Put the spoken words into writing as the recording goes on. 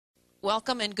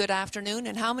welcome and good afternoon.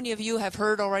 And how many of you have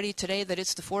heard already today that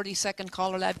it's the 42nd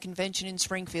CALLERLAB convention in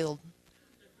Springfield?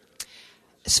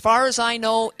 As far as I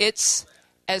know, it's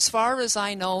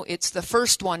the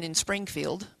first one in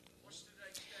Springfield.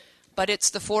 But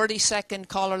it's the 42nd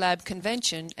CALLERLAB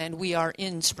convention, and we are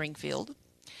in Springfield.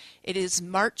 It is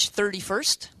March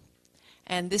 31st,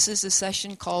 and this is a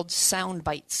session called Sound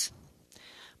Bites.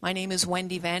 My name is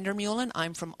Wendy Vandermeulen.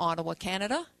 I'm from Ottawa,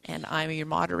 Canada, and I'm your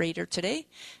moderator today.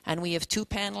 And we have two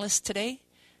panelists today,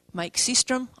 Mike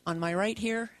Seastrom on my right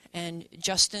here, and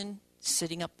Justin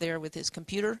sitting up there with his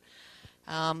computer.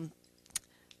 I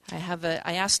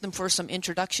asked them for some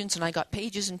introductions, and I got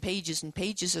pages and pages and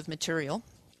pages of material.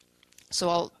 So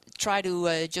I'll try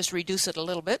to just reduce it a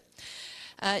little bit.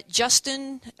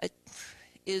 Justin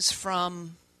is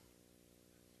from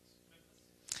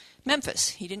Memphis.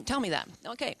 He didn't tell me that.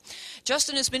 Okay.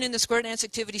 Justin has been in the square dance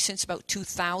activity since about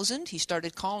 2000. He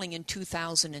started calling in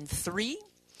 2003.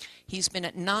 He's been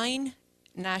at 9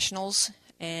 nationals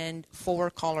and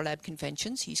 4 CALLERLAB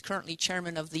conventions. He's currently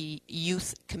chairman of the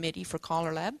youth committee for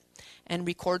CALLERLAB and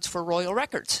records for Royal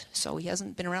Records. So he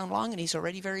hasn't been around long and he's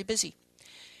already very busy.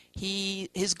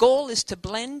 His goal is to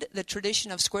blend the tradition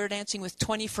of square dancing with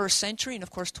 21st century, and of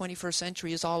course 21st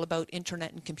century is all about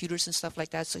internet and computers and stuff like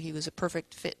that, so he was a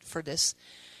perfect fit for this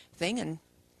thing, and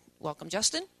welcome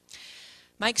Justin.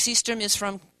 Mike Seastrom is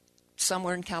from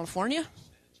somewhere in California,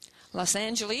 Los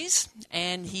Angeles,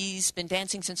 and he's been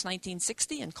dancing since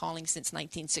 1960 and calling since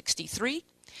 1963.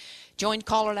 Joined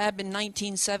CALLERLAB in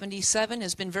 1977,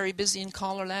 has been very busy in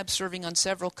CALLERLAB, serving on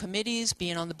several committees,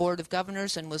 being on the Board of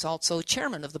Governors, and was also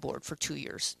chairman of the board for 2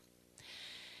 years.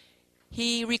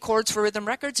 He records for Rhythm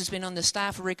Records, has been on the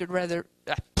staff of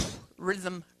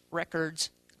Rhythm Records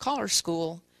Caller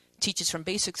School, teaches from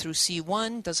basic through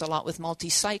C1, does a lot with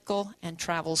multi-cycle, and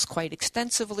travels quite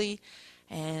extensively.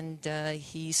 And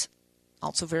he's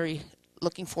also very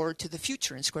looking forward to the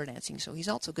future in square dancing, so he's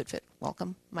also a good fit.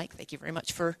 Welcome, Mike. Thank you very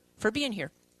much for being here.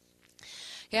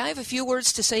 Okay, I have a few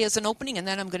words to say as an opening, and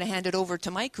then I'm going to hand it over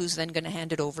to Mike, who's then going to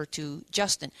hand it over to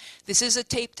Justin. This is a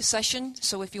taped session,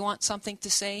 so if you want something to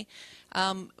say,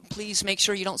 please make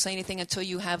sure you don't say anything until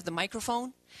you have the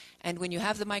microphone. And when you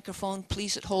have the microphone,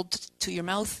 please hold to your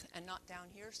mouth and not down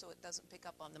here so it doesn't pick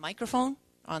up on the microphone,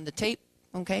 on the tape.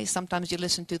 Okay, sometimes you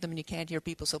listen to them and you can't hear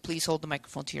people, so please hold the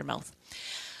microphone to your mouth.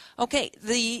 Okay,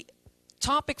 the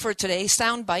topic for today,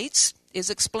 Sound Bites, is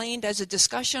explained as a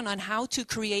discussion on how to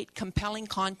create compelling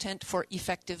content for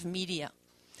effective media,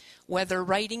 whether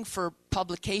writing for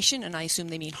publication, and I assume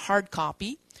they mean hard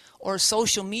copy, or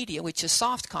social media, which is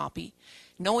soft copy.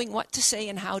 Knowing what to say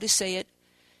and how to say it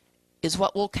is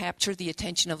what will capture the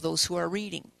attention of those who are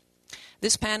reading.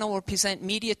 This panel will present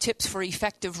media tips for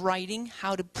effective writing,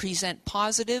 how to present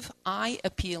positive,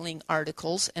 eye-appealing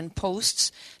articles and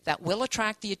posts that will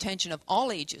attract the attention of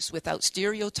all ages without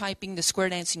stereotyping the square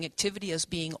dancing activity as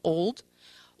being old,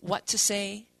 what to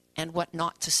say, and what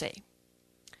not to say.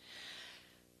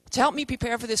 To help me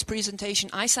prepare for this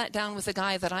presentation, I sat down with a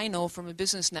guy that I know from a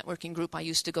business networking group I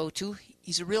used to go to.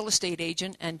 He's a real estate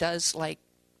agent and does like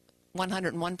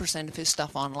 101% of his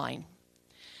stuff online.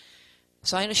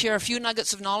 So I'm going to share a few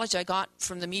nuggets of knowledge I got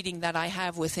from the meeting that I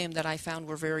have with him that I found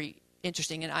were very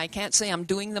interesting. And I can't say I'm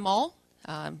doing them all.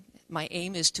 My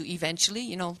aim is to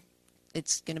eventually,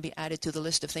 it's going to be added to the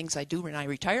list of things I do when I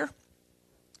retire.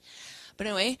 But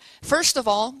anyway, first of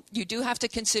all, you do have to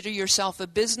consider yourself a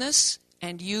business,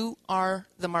 and you are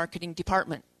the marketing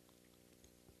department.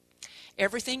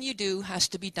 Everything you do has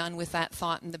to be done with that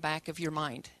thought in the back of your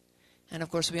mind. And of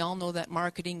course, we all know that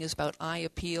marketing is about eye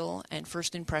appeal and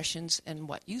first impressions and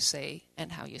what you say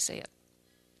and how you say it.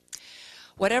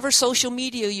 Whatever social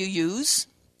media you use,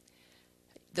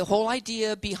 the whole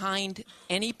idea behind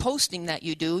any posting that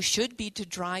you do should be to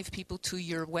drive people to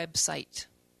your website.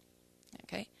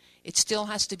 Okay? It still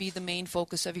has to be the main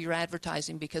focus of your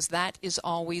advertising because that is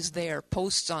always there.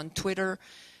 Posts on Twitter,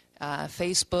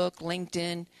 Facebook,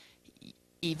 LinkedIn.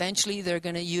 Eventually, you're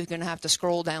going to have to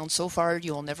scroll down so far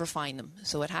you'll never find them.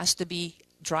 So it has to be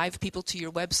drive people to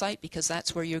your website because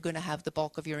that's where you're going to have the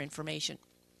bulk of your information.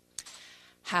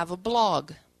 Have a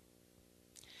blog.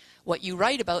 What you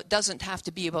write about doesn't have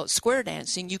to be about square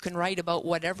dancing. You can write about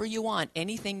whatever you want,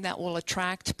 anything that will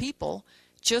attract people,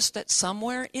 just that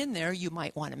somewhere in there you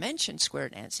might want to mention square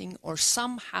dancing or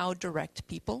somehow direct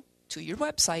people to your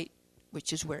website,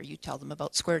 which is where you tell them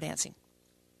about square dancing.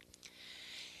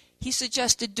 He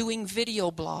suggested doing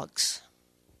video blogs.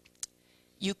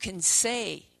 You can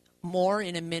say more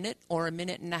in a minute or a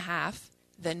minute and a half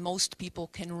than most people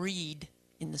can read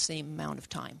in the same amount of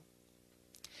time.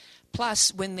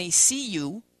 Plus, when they see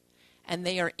you and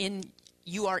they are in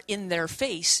you are in their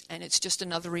face, and it's just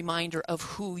another reminder of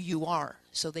who you are,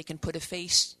 so they can put a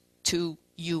face to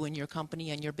you and your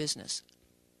company and your business.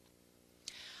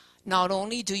 Not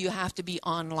only do you have to be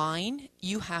online,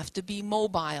 you have to be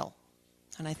mobile.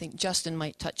 And I think Justin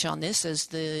might touch on this as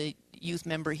the youth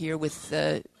member here with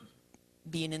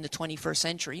being in the 21st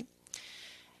century.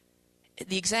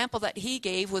 The example that he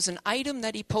gave was an item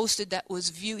that he posted that was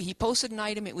viewed. He posted an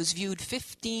item, it was viewed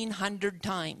 1,500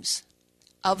 times.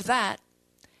 Of that,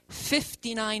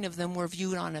 59 of them were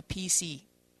viewed on a PC,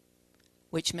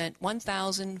 which meant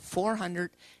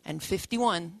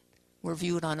 1,451 were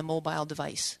viewed on a mobile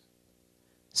device,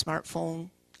 smartphone,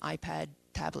 iPad,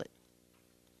 tablet.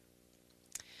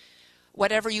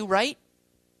 Whatever you write,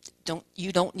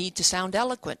 you don't need to sound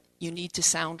eloquent. You need to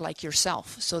sound like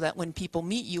yourself, so that when people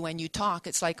meet you and you talk,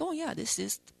 it's like, oh yeah, this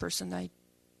is the person I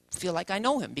feel like I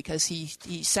know him, because he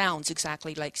sounds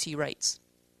exactly like he writes.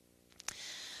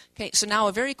 Okay, so now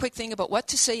a very quick thing about what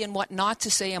to say and what not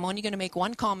to say. I'm only going to make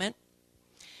one comment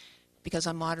because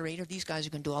I'm moderator. These guys are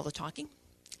going to do all the talking.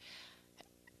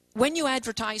 When you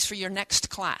advertise for your next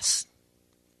class,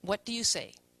 what do you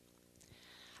say?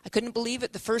 I couldn't believe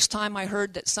it the first time I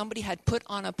heard that somebody had put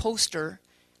on a poster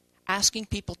asking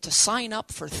people to sign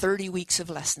up for 30 weeks of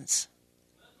lessons.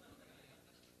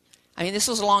 I mean, this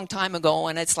was a long time ago,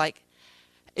 and it's like,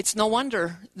 it's no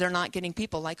wonder they're not getting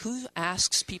people. Like, who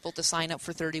asks people to sign up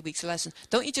for 30 weeks of lessons?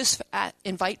 Don't you just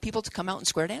invite people to come out and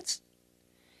square dance?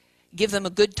 Give them a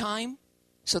good time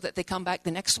so that they come back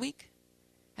the next week?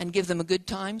 And give them a good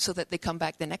time so that they come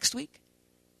back the next week?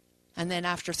 And then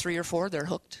after 3 or 4, they're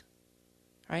hooked.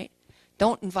 Right?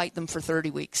 Don't invite them for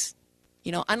 30 weeks.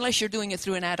 You know, unless you're doing it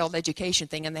through an adult education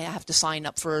thing and they have to sign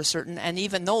up for a certain, and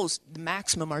even those, the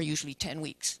maximum are usually 10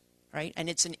 weeks, right? And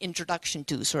it's an introduction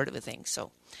to sort of a thing.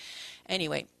 So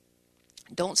anyway,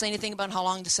 don't say anything about how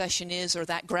long the session is or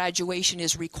that graduation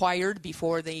is required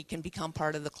before they can become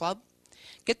part of the club.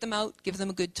 Get them out, give them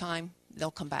a good time,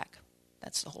 they'll come back.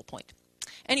 That's the whole point.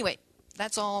 Anyway,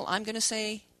 that's all I'm going to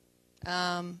say.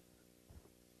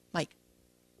 Mike.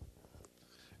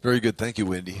 Very good. Thank you,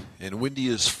 Wendy. And Wendy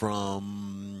is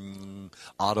from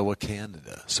Ottawa,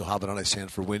 Canada. So how about I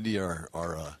stand for Wendy, our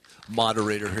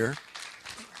moderator here.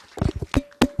 I'm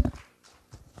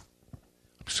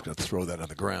just going to throw that on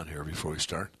the ground here before we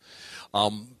start.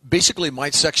 Basically, my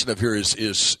section of here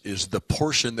is the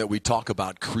portion that we talk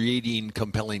about creating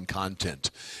compelling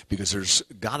content, because there's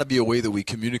got to be a way that we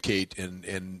communicate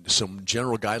and some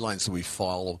general guidelines that we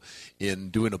follow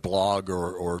in doing a blog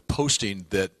or posting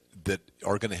that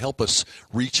are going to help us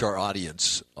reach our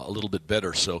audience a little bit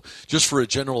better. So just for a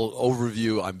general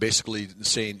overview, I'm basically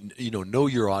saying, know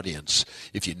your audience.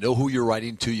 If you know who you're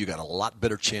writing to, you got a lot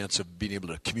better chance of being able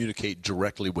to communicate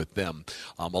directly with them.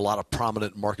 A lot of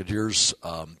prominent marketers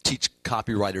teach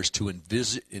copywriters to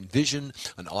envision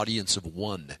an audience of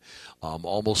one,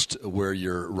 almost where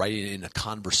you're writing in a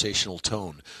conversational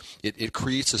tone. It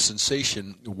creates a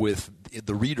sensation with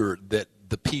the reader that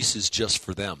the piece is just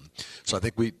for them. So I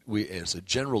think we as a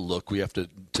general look, we have to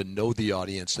know the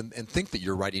audience and think that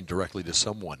you're writing directly to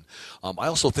someone. I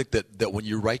also think that when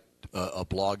you write a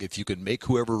blog, if you can make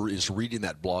whoever is reading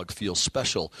that blog feel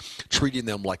special, treating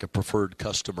them like a preferred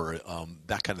customer,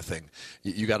 that kind of thing,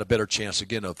 you got a better chance,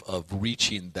 again, of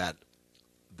reaching that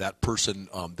person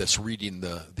that's reading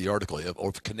the article,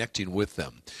 of connecting with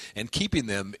them and keeping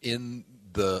them in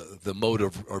the mode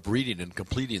of reading and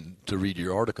completing to read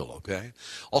your article, okay?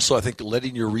 Also, I think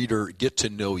letting your reader get to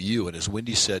know you, and as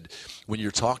Wendy said, when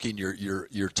you're talking,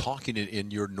 you're talking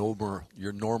in your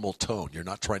normal tone. You're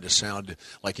not trying to sound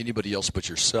like anybody else but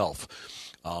yourself.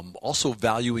 Also,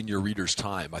 valuing your reader's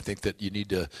time. I think that you need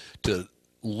to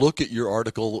look at your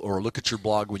article or look at your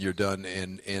blog when you're done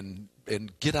and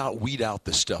weed out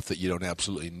the stuff that you don't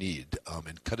absolutely need,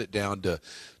 and cut it down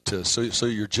so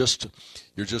you're just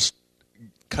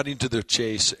cutting to the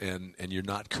chase, and you're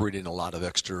not creating a lot of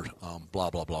extra blah,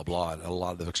 blah, blah, blah, and a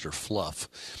lot of extra fluff.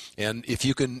 And if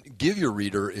you can give your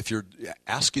reader, if you're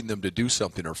asking them to do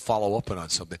something or follow up on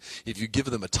something, if you give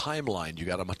them a timeline, you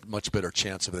got a much better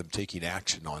chance of them taking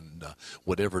action on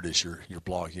whatever it is you're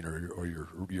blogging or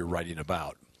you're writing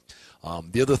about.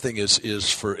 The other thing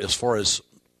is for as far as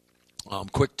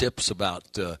quick tips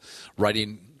about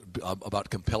writing, about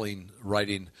compelling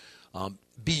writing.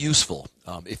 Be useful.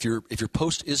 If your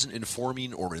post isn't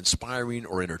informing or inspiring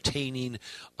or entertaining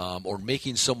or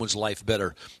making someone's life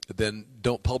better, then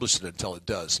don't publish it until it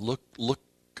does. Look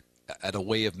at a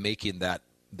way of making that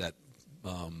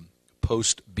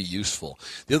post be useful.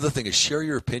 The other thing is share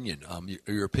your opinion.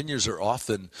 Your opinions are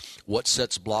often what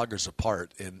sets bloggers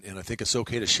apart, and I think it's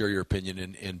okay to share your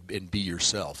opinion and be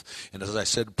yourself. And as I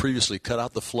said previously, cut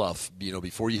out the fluff.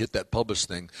 Before you hit that publish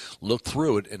thing, look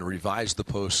through it and revise the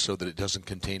post so that it doesn't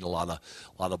contain a lot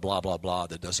of blah blah blah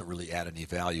that doesn't really add any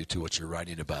value to what you're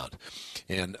writing about.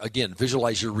 And again,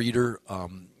 visualize your reader.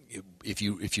 If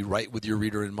you write with your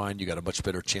reader in mind, you got a much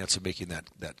better chance of making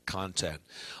that content.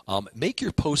 Make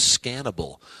your posts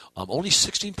scannable. Only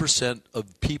 16%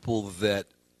 of people that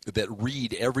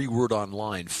read every word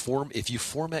online if you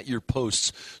format your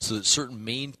posts so that certain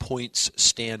main points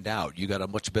stand out, you got a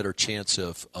much better chance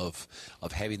of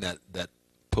having that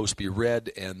post be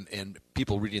read and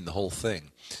people reading the whole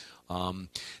thing.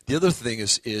 The other thing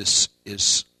is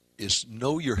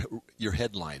know your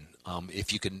headline.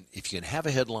 If you can have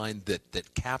a headline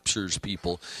that captures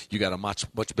people, you got a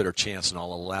much better chance, and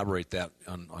I'll elaborate that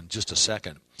on just a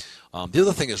second. The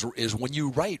other thing is when you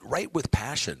write with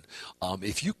passion.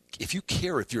 If you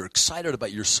care, if you're excited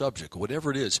about your subject,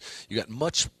 whatever it is, you got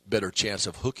much better chance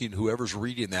of hooking whoever's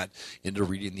reading that into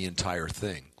reading the entire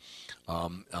thing.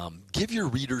 Give your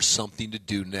readers something to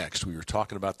do next. We were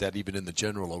talking about that even in the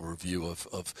general overview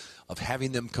of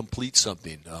having them complete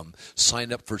something,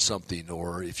 sign up for something,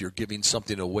 or if you're giving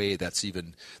something away, that's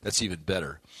even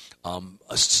better.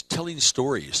 Telling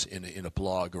stories in a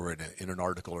blog or in an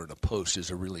article or in a post is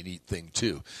a really neat thing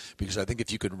too, because I think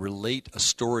if you can relate a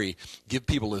story, give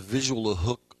people a visual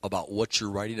hook about what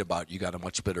you're writing about, you got a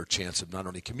much better chance of not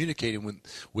only communicating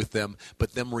with them,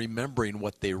 but them remembering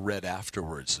what they read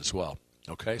afterwards as well.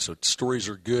 Okay, so stories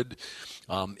are good.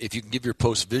 If you can give your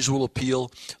post visual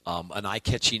appeal, an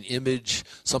eye-catching image,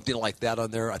 something like that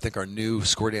on there. I think our new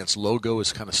Square Dance logo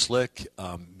is kind of slick.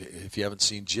 If you haven't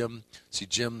seen Jim,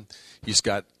 he's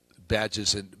got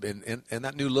badges, and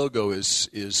that new logo is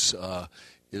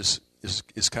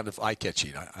kind of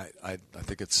eye-catching. I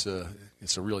think it's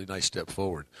a really nice step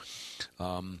forward.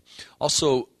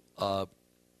 Also,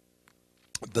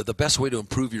 the best way to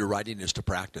improve your writing is to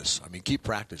practice. I mean, keep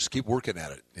practice, keep working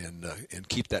at it, and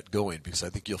keep that going, because I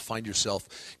think you'll find yourself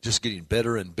just getting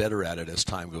better and better at it as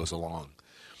time goes along.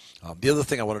 The other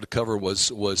thing I wanted to cover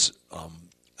was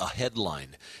a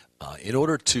headline. In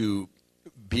order to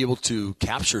be able to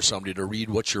capture somebody to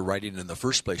read what you're writing in the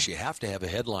first place, you have to have a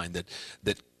headline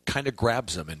that kind of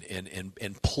grabs them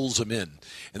and pulls them in.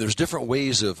 And there's different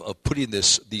ways of putting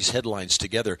these headlines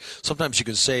together. Sometimes you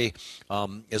can say,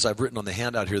 as I've written on the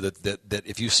handout here, that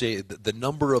if you say the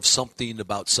number of something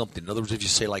about something, in other words, if you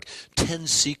say like 10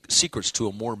 secrets to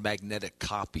a more magnetic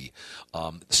copy,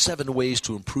 7 ways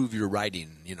to improve your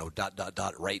writing,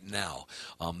 right now.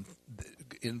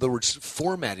 In other words,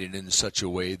 formatting in such a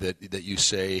way that you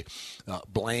say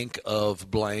blank of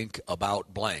blank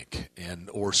about blank,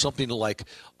 or something like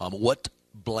what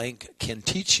blank can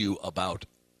teach you about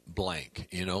blank.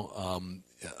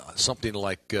 Something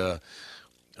like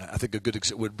I think a good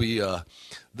example would be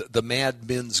the Mad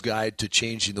Men's Guide to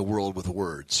Changing the World with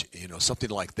Words. Something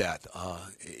like that.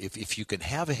 If you can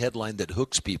have a headline that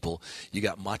hooks people, you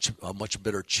got a much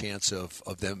better chance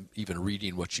of them even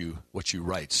reading what you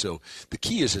write. So the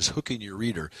key is hooking your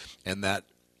reader, and that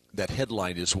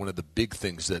headline is one of the big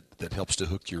things that helps to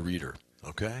hook your reader.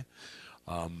 Okay.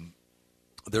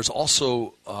 There's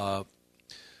also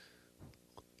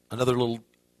another little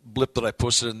blip that I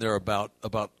posted in there about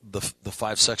the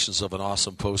 5 sections of an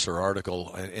awesome post or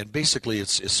article, and basically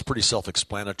it's pretty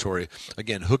self-explanatory.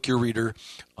 Again, hook your reader.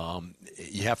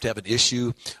 You have to have an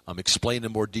issue. Explain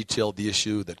in more detail the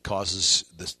issue that causes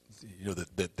this,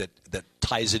 that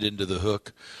ties it into the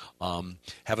hook.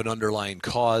 Have an underlying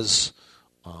cause.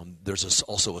 There's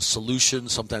also a solution.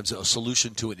 Sometimes a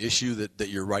solution to an issue that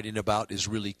you're writing about is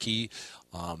really key.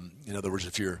 In other words,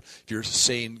 if you're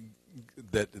saying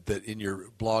that in your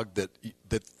blog that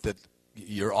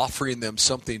you're offering them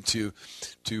something to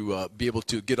be able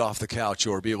to get off the couch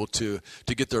or be able to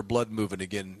get their blood moving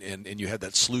again, and you have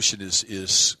that solution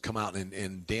is come out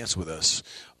and dance with us,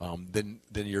 then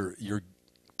you're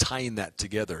tying that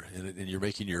together, and you're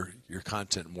making your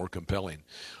content more compelling.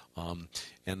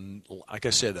 And like I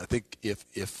said, I think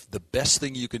if the best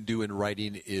thing you can do in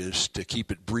writing is to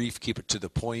keep it brief, keep it to the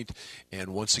point, and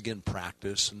once again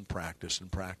practice and practice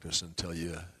and practice until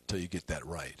you get that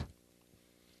right.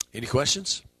 Any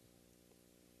questions?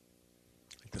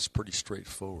 I think that's pretty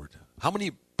straightforward. How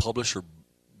many publish or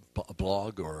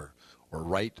blog or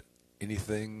write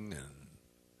anything?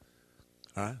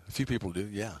 All right, a few people do.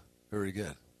 Yeah, very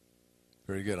good.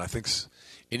 Very good. I think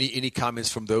any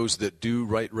comments from those that do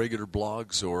write regular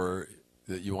blogs or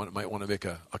that you might want to make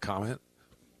a comment?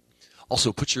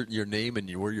 Also, put your name and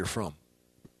where you're from.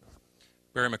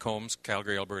 Barry McCombs,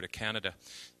 Calgary, Alberta, Canada.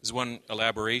 There's one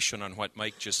elaboration on what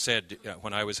Mike just said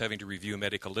when I was having to review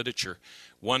medical literature.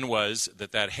 One was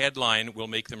that headline will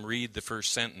make them read the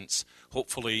first sentence.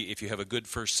 Hopefully, if you have a good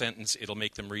first sentence, it'll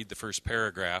make them read the first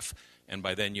paragraph, and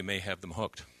by then you may have them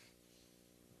hooked.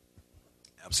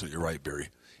 Absolutely right, Barry.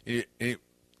 Any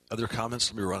other comments?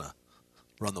 Let me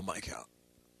run the mic out.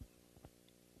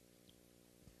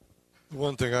 The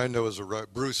one thing I know as a writer,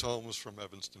 Bruce Holmes from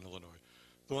Evanston, Illinois.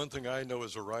 The one thing I know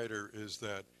as a writer is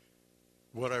that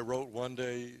what I wrote one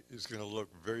day is going to look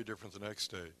very different the next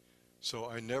day. So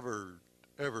I never,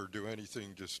 ever do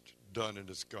anything just done and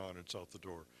it's gone, it's out the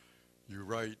door. You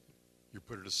write, you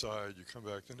put it aside, you come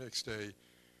back the next day,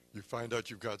 you find out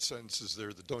you've got sentences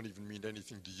there that don't even mean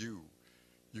anything to you.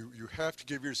 You have to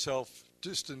give yourself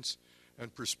distance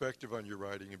and perspective on your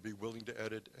writing and be willing to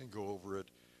edit and go over it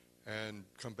and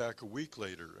come back a week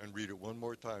later and read it one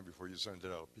more time before you send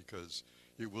it out, because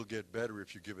it will get better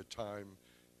if you give it time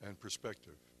and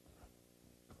perspective.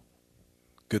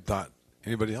 Good thought.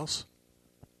 Anybody else?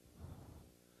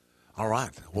 All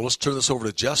right. Well, let's turn this over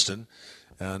to Justin.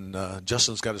 And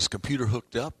Justin's got his computer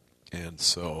hooked up. And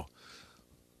so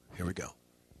here we go.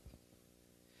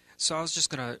 So I was just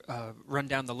going to run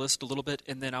down the list a little bit.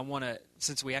 And then I want to,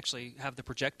 since we actually have the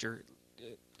projector,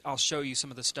 I'll show you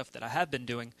some of the stuff that I have been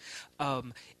doing.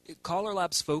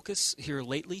 CALLERLAB's focus here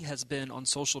lately has been on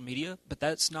social media, but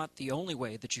that's not the only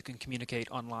way that you can communicate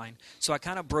online. So I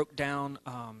kind of broke down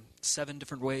 7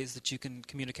 different ways that you can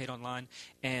communicate online,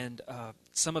 and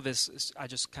some of this I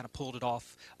just kind of pulled it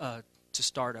off to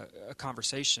start a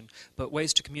conversation. But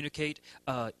ways to communicate,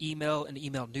 email and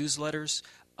email newsletters.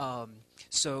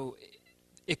 So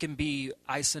it can be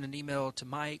I send an email to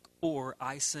Mike, or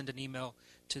I send an email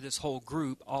to this whole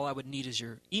group. All I would need is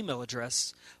your email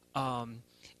address, and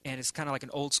it's kind of like an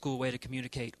old school way to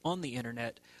communicate on the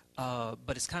internet,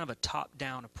 but it's kind of a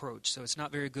top-down approach, so it's not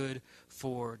very good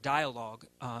for dialogue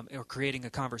or creating a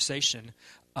conversation.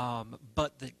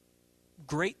 But the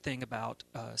great thing about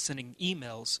sending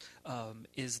emails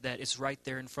is that it's right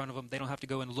there in front of them. They don't have to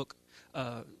go and look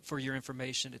for your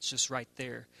information. It's just right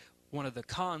there. One of the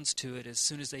cons to it is as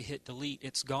soon as they hit delete,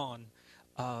 it's gone.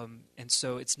 And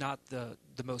so it's not the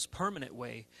most permanent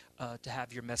way to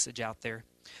have your message out there.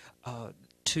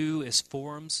 2 is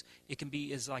forums. It can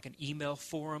be as like an email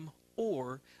forum,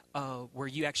 or where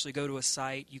you actually go to a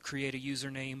site, you create a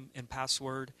username and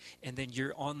password, and then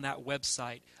you're on that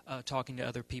website talking to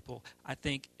other people. I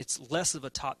think it's less of a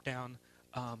top-down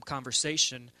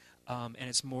conversation, and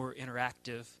it's more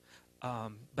interactive.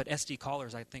 But SD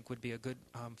Callers, I think, would be a good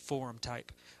forum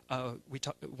type.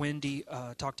 Wendy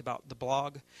talked about the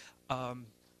blog.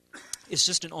 It's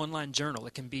just an online journal.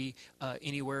 It can be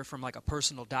anywhere from like a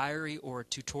personal diary or a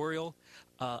tutorial.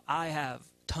 I have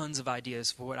tons of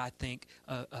ideas for what I think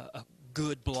a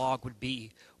good blog would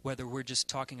be, whether we're just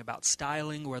talking about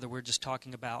styling, whether we're just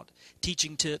talking about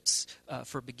teaching tips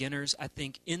for beginners. I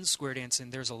think in square dancing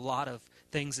there's a lot of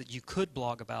things that you could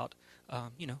blog about.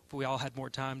 If we all had more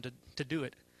time to do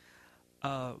it.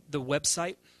 The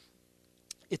website,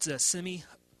 it's a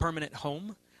semi-permanent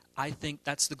home. I think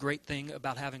that's the great thing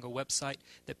about having a website,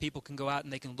 that people can go out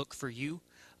and they can look for you.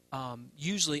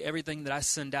 Usually everything that I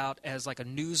send out as like a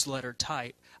newsletter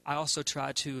type, I also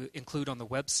try to include on the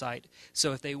website.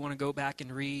 So if they want to go back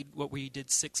and read what we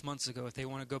did 6 months ago, if they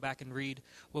want to go back and read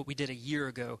what we did a year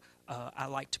ago, I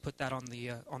like to put that on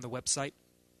the website.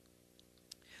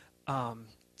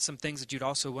 Some things that you'd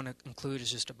also want to include is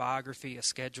just a biography, a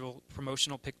schedule,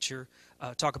 promotional picture,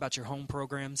 talk about your home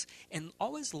programs, and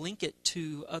always link it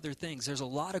to other things. There's a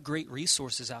lot of great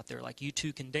resources out there, like You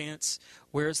Too Can Dance,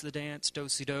 Where's the Dance,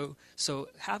 Do-Si-Do. So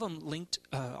have them linked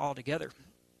all together.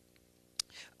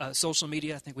 Social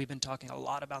media, I think we've been talking a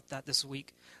lot about that this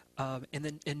week. And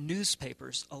then in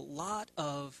newspapers, a lot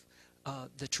of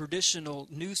the traditional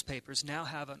newspapers now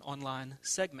have an online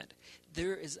segment.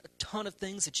 There is a ton of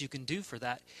things that you can do for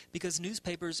that, because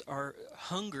newspapers are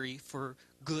hungry for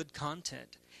good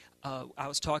content. I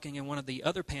was talking in one of the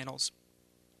other panels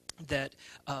that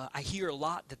I hear a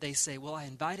lot that they say, well, I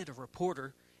invited a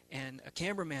reporter and a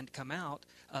cameraman to come out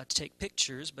to take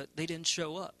pictures, but they didn't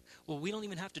show up. Well, we don't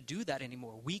even have to do that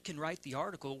anymore. We can write the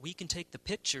article, we can take the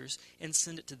pictures and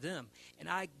send it to them. And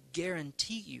I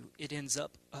guarantee you it ends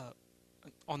up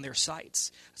on their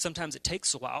sites. Sometimes it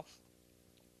takes a while.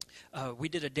 We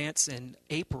did a dance in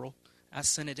April. I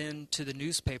sent it in to the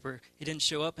newspaper. It didn't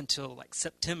show up until like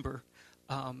September,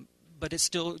 but it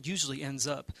still usually ends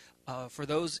up. For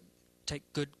those, take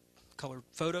good colored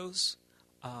photos.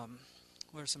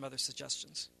 What are some other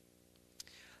suggestions?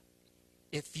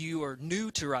 If you are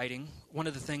new to writing, one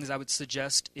of the things I would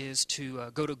suggest is to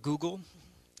go to Google.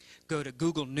 go to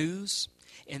Google News,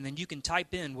 and then you can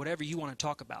type in whatever you want to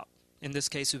talk about. In this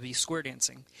case, it would be square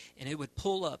dancing, and it would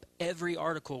pull up every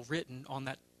article written on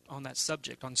that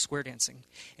subject, on square dancing.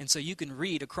 And so you can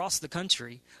read across the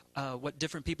country what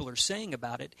different people are saying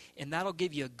about it, and that'll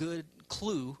give you a good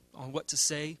clue on what to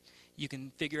say. You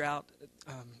can figure out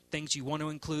things you want to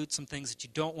include, some things that you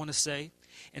don't want to say.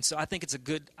 And so I think it's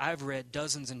I've read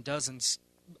dozens and dozens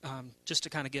just to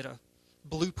kind of get a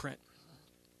blueprint.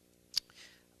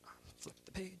 Flip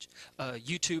the page.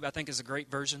 YouTube, I think, is a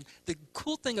great version. The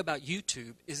cool thing about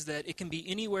YouTube is that it can be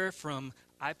anywhere from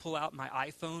I pull out my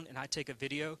iPhone and I take a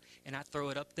video and I throw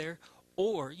it up there,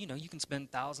 or, you can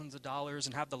spend thousands of dollars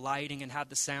and have the lighting and have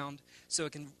the sound. So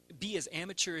it can be as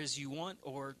amateur as you want,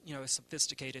 or, as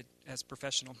sophisticated as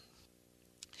professional.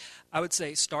 I would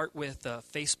say start with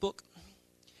Facebook.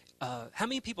 How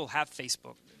many people have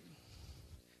Facebook?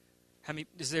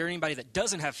 Is there anybody that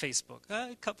doesn't have Facebook?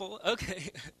 A couple. Okay.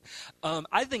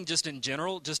 I think just in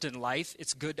general, just in life,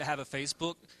 it's good to have a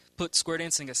Facebook. Put square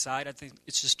dancing aside, I think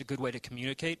it's just a good way to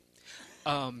communicate.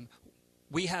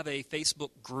 We have a Facebook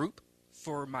group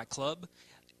for my club,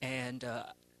 and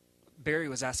Barry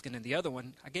was asking in the other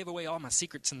one. I gave away all my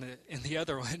secrets in the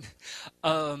other one.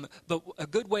 But a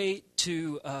good way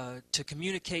to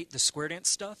communicate the square dance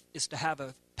stuff is to have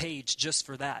a page just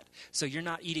for that. So you're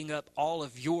not eating up all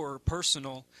of your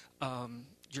personal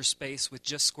your space with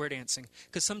just square dancing,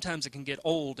 because sometimes it can get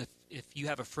old if you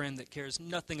have a friend that cares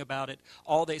nothing about it.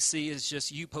 All they see is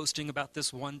just you posting about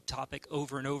this one topic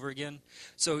over and over again.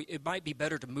 So it might be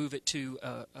better to move it to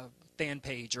a fan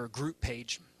page or a group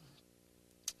page.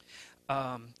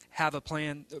 Have a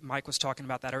plan. Mike was talking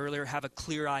about that earlier. Have a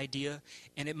clear idea,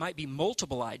 and it might be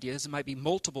multiple ideas. It might be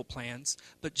multiple plans,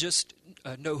 but just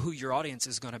know who your audience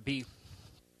is going to be.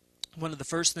 One of the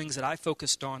first things that I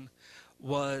focused on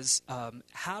was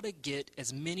how to get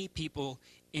as many people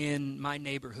in my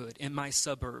neighborhood, in my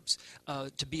suburbs,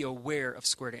 to be aware of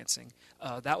square dancing.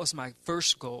 That was my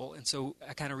first goal, and so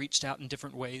I kind of reached out in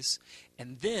different ways.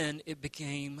 And then it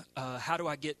became, how do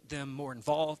I get them more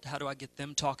involved? How do I get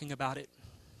them talking about it?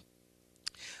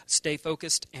 Stay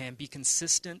focused and be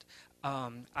consistent.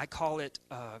 I call it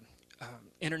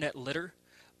internet litter.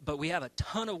 But we have a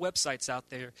ton of websites out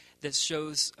there that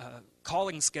shows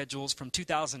calling schedules from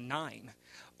 2009,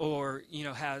 or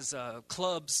has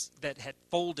clubs that had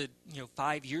folded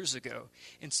 5 years ago.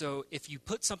 And so if you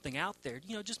put something out there,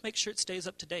 just make sure it stays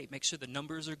up to date. Make sure the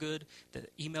numbers are good, the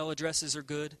email addresses are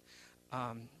good.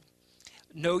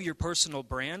 Know your personal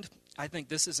brand. I think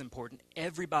this is important.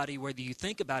 Everybody, whether you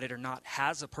think about it or not,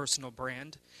 has a personal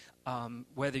brand.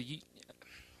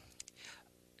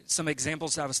 Some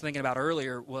examples I was thinking about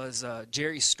earlier was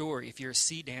Jerry Story. If you're a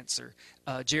sea dancer,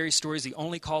 Jerry Story is the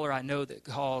only caller I know that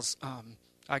calls,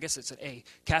 I guess it's an A,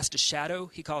 cast a shadow.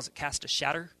 He calls it cast a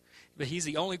shatter. But he's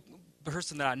the only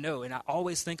person that I know, and I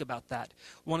always think about that.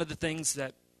 One of the things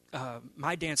that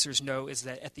my dancers know is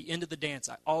that at the end of the dance,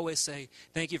 I always say,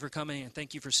 thank you for coming and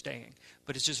thank you for staying.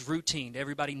 But it's just routine.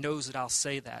 Everybody knows that I'll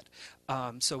say that.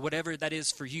 So whatever that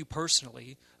is for you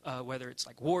personally, whether it's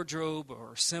like wardrobe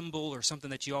or symbol or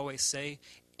something that you always say,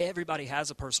 everybody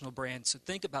has a personal brand. So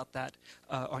think about that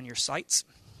on your sites.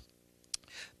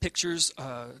 Pictures,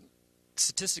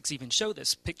 statistics even show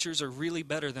this. Pictures are really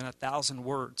better than 1,000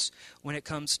 words. When it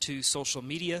comes to social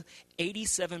media,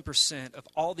 87% of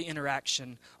all the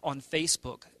interaction on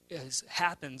Facebook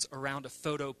happens around a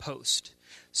photo post.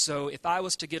 So if I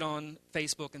was to get on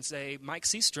Facebook and say, Mike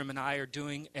Seastrom and I are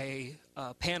doing a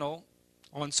panel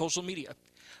on social media,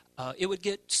 it would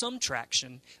get some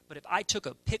traction. But if I took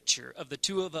a picture of the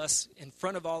two of us in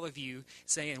front of all of you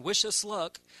saying, wish us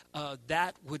luck,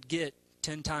 that would get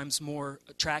 10 times more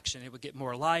traction. It would get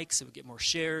more likes, it would get more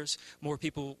shares, more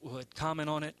people would comment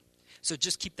on it. So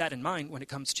just keep that in mind when it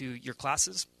comes to your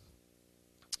classes.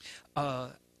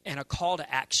 And a call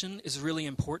to action is really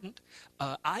important.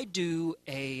 I do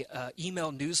a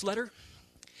email newsletter,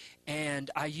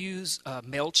 and I use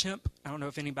MailChimp. I don't know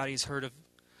if anybody's heard of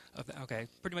that. Okay,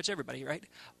 pretty much everybody, right?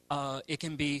 It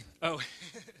can be,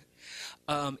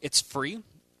 it's free,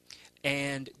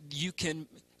 and you can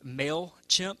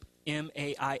MailChimp,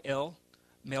 M-A-I-L,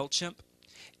 MailChimp,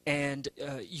 and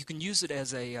you can use it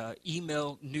as a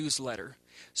email newsletter.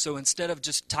 So instead of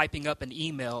just typing up an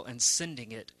email and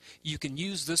sending it, you can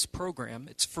use this program.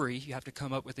 It's free. You have to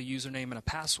come up with a username and a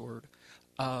password.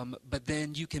 But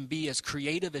then you can be as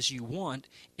creative as you want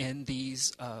in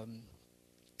these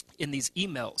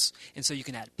emails. And so you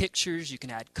can add pictures, you can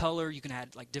add color, you can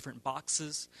add like different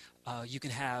boxes. You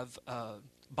can have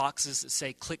boxes that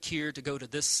say click here to go to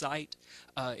this site.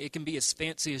 It can be as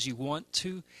fancy as you want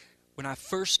to. when I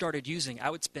first started using, I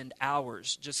would spend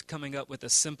hours just coming up with a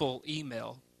simple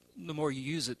email. The more you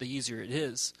use it, the easier it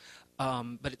is.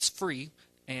 But it's free,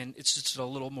 and it's just a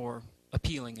little more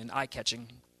appealing and eye-catching.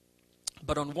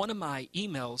 But on one of my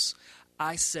emails,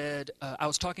 I said, I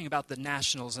was talking about the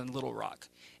Nationals in Little Rock,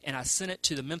 and I sent it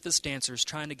to the Memphis dancers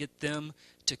trying to get them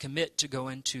to commit to go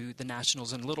into the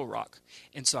Nationals in Little Rock.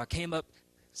 And so I came up,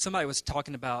 somebody was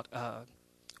talking about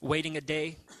waiting a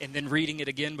day and then reading it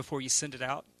again before you send it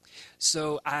out.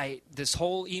 So this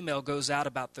whole email goes out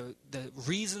about the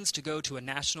reasons to go to a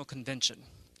national convention.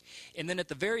 And then at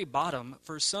the very bottom,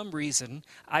 for some reason,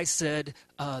 I said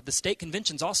the state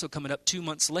convention's also coming up 2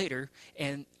 months later,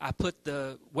 and I put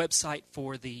the website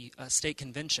for the state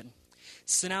convention.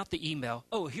 Sent out the email.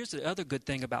 Oh, here's the other good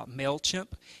thing about MailChimp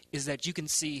is that you can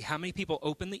see how many people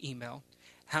opened the email,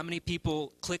 how many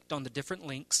people clicked on the different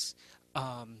links.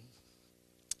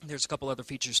 There's a couple other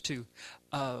features too.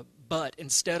 But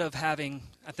instead of having,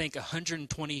 I think,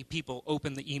 120 people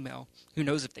open the email, who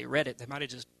knows if they read it, they might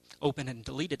have just opened and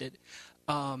deleted it.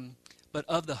 But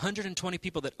of the 120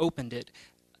 people that opened it,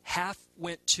 half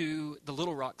went to the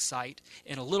Little Rock site,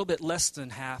 and a little bit less than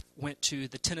half went to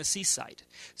the Tennessee site.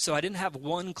 So I didn't have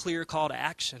one clear call to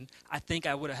action. I think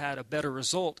I would have had a better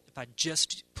result if I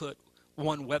just put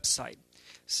one website.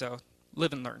 So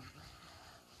live and learn.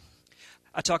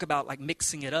 I talk about like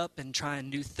mixing it up and trying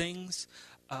new things.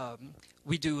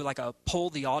 We do like a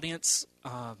poll the audience.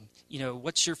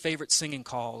 What's your favorite singing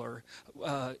call? Or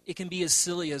it can be as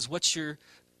silly as what's your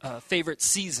favorite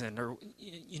season? Or,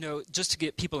 just to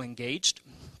get people engaged.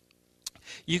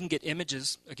 You can get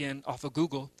images, again, off of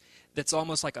Google that's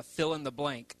almost like a fill in the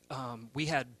blank. We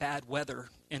had bad weather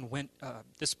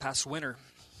this past winter.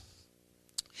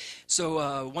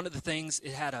 So one of the things,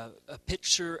 it had a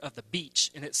picture of the beach,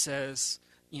 and it says,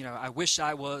 I wish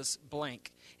I was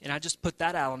blank. And I just put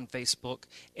that out on Facebook,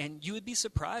 and you would be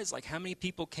surprised like how many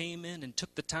people came in and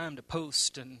took the time to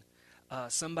post. And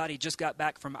somebody just got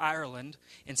back from Ireland,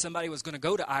 and somebody was going to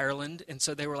go to Ireland, and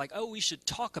so they were like, oh, we should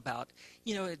talk about,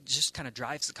 it just kind of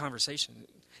drives the conversation.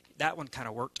 That one kind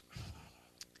of worked.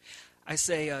 I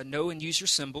say know and use your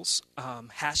symbols.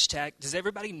 Hashtag. Does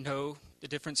everybody know the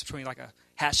difference between like a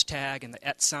hashtag and the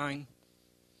 @ sign?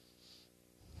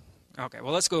 Okay,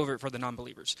 well, let's go over it for the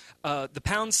non-believers. The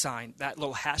pound sign, that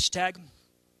little hashtag,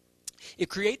 it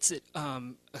creates a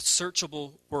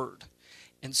searchable word.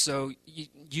 And so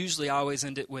usually I always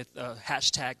end it with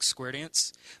hashtag square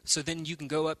dance. So then you can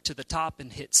go up to the top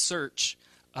and hit search,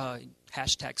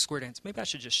 hashtag square dance. Maybe I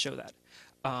should just show that.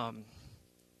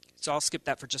 So I'll skip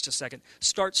that for just a second.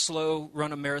 Start slow,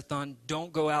 run a marathon.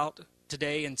 Don't go out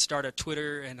today and start a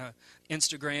Twitter and a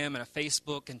Instagram and a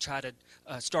Facebook and try to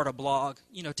start a blog.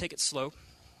 Take it slow.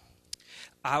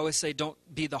 I always say don't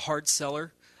be the hard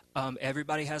seller.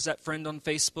 Everybody has that friend on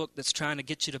Facebook that's trying to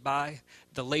get you to buy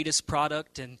the latest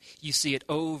product, and you see it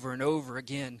over and over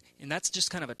again, and that's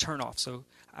just kind of a turnoff. So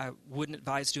I wouldn't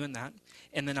advise doing that.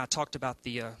 And then I talked about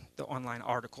the online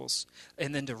articles.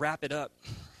 And then to wrap it up,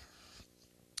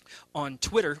 on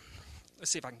Twitter,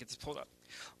 let's see if I can get this pulled up.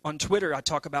 On Twitter, I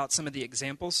talk about some of the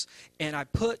examples, and I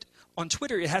put, on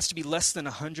Twitter, it has to be less than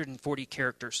 140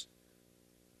 characters.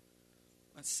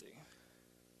 Let's see.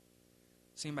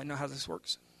 Does anybody know how this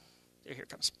works? Here it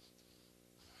comes.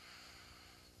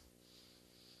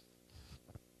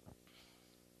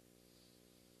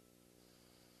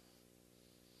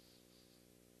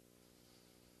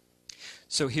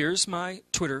 So here's my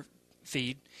Twitter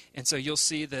feed. And so you'll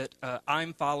see that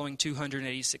I'm following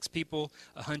 286 people,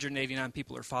 189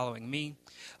 people are following me.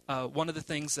 One of the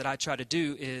things that I try to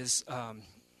do is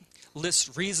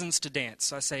list reasons to dance.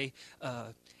 So I say,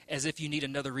 as if you need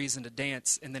another reason to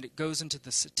dance, and then it goes into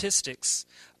the statistics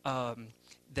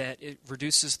that it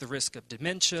reduces the risk of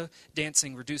dementia,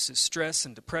 dancing reduces stress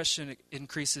and depression, it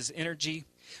increases energy.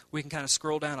 We can kind of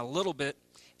scroll down a little bit.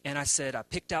 And I said, I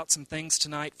picked out some things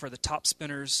tonight for the Top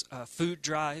Spinners food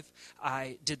drive.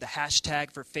 I did the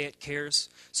hashtag for Fayette Cares.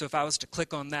 So if I was to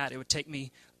click on that, it would take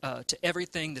me to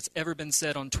everything that's ever been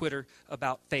said on Twitter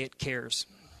about Fayette Cares.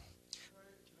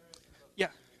 Yeah.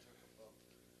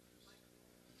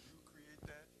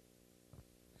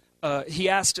 He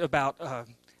asked about,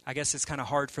 I guess it's kind of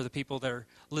hard for the people that are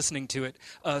listening to it.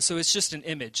 So it's just an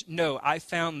image. No, I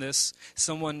found this.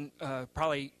 Someone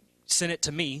probably sent it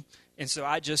to me. And so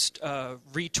I just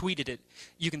retweeted it.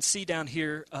 You can see down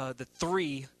here the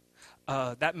 3.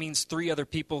 That means 3 other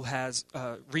people has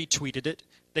retweeted it.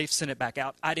 They've sent it back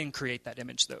out. I didn't create that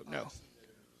image, though. No.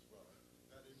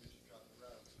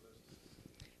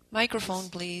 Microphone,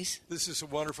 please. This is a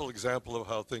wonderful example of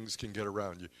how things can get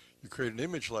around. You create an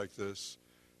image like this,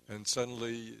 and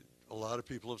suddenly a lot of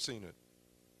people have seen it.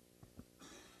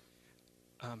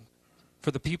 For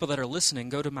the people that are listening,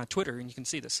 go to my Twitter and you can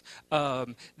see this.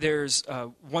 There's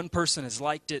one person has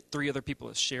liked it, 3 other people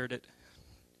have shared it.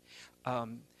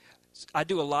 I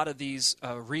do a lot of these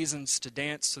reasons to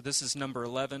dance, so this is number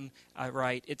 11. I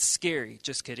write, it's scary,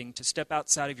 just kidding. To step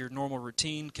outside of your normal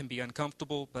routine can be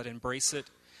uncomfortable, but embrace it.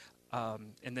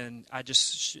 And then I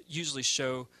just usually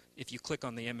show, if you click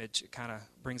on the image, it kind of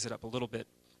brings it up a little bit.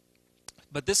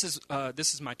 But this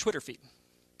is my Twitter feed.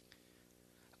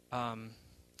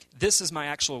 This is my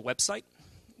actual website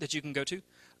that you can go to,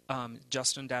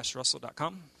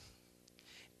 justin-russell.com.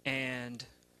 And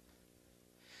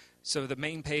so the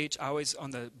main page, I always,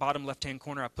 on the bottom left-hand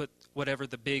corner, I put whatever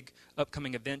the big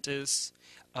upcoming event is.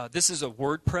 This is a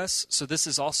WordPress, so this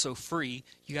is also free.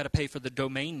 You got to pay for the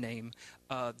domain name.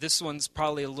 This one's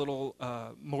probably a little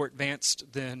more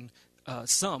advanced than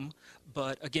some,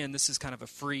 but again, this is kind of a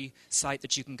free site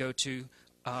that you can go to.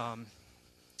 I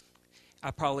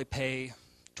probably pay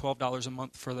 $12 a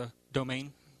month for the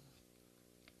domain.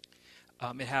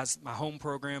 It has my home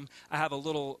program. I have a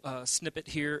little snippet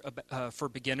here for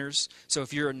beginners. So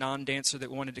if you're a non-dancer that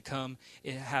wanted to come,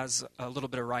 it has a little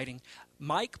bit of writing.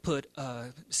 Mike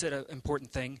said an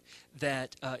important thing,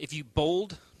 that if you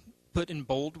put in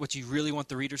bold what you really want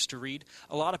the readers to read,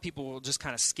 a lot of people will just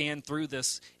kind of scan through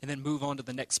this and then move on to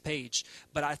the next page.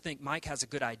 But I think Mike has a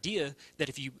good idea that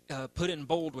if you put in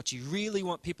bold what you really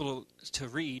want people to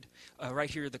read, right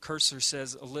here the cursor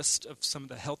says a list of some of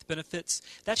the health benefits.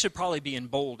 That should probably be in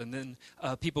bold, and then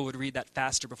people would read that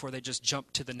faster before they just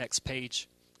jump to the next page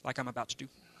like I'm about to do.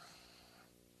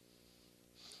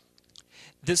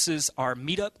 This is our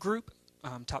meetup group.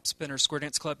 Top Spinner Square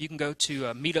Dance Club. You can go to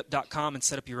meetup.com and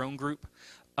set up your own group.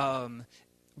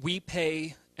 We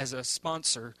pay as a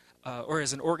sponsor or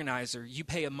as an organizer, you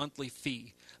pay a monthly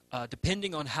fee.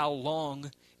 Depending on how long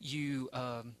you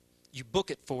book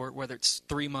it for, whether it's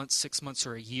 3 months, 6 months,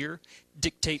 or a year,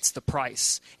 dictates the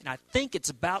price. And I think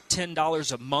it's about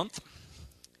 $10 a month.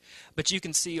 But you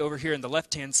can see over here on the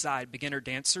left-hand side, beginner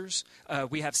dancers.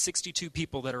 We have 62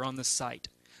 people that are on this site.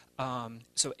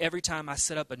 So every time I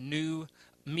set up a new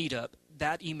meetup,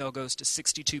 that email goes to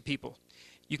 62 people.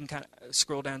 You can kind of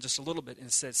scroll down just a little bit, and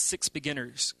it says 6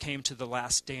 beginners came to the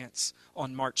last dance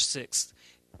on March 6th.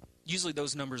 Usually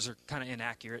those numbers are kind of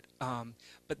inaccurate,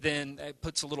 but then it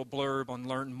puts a little blurb on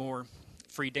learn more.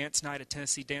 Free dance night, a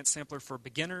Tennessee dance sampler for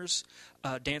beginners,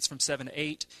 dance from 7 to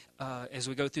 8. As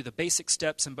we go through the basic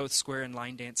steps in both square and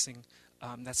line dancing,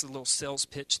 that's a little sales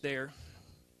pitch there.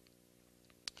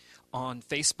 On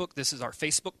Facebook, this is our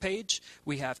Facebook page.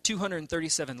 We have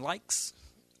 237 likes.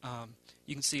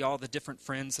 You can see all the different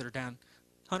friends that are down.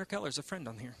 Hunter Keller's a friend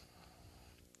on here.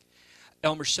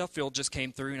 Elmer Sheffield just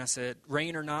came through, and I said,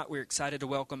 rain or not, we're excited to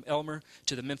welcome Elmer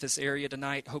to the Memphis area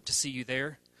tonight. Hope to see you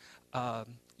there.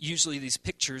 Usually these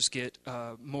pictures get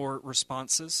more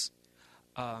responses.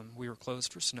 We were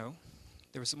closed for snow.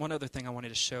 There was one other thing I wanted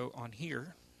to show on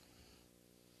here.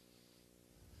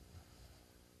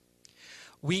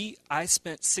 I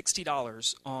spent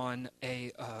 $60 on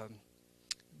a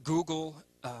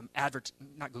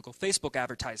Facebook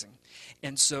advertising.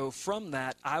 And so from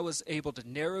that, I was able to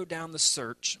narrow down the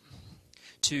search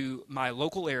to my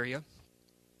local area,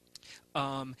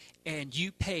 and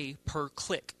you pay per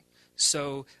click.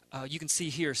 So you can see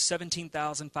here,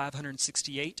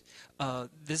 17,568.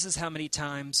 This is how many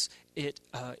times it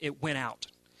went out.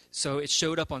 So it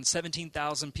showed up on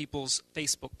 17,000 people's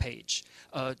Facebook page.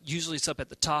 Usually it's up at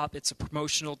the top. It's a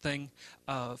promotional thing.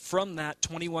 From that,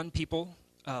 21 people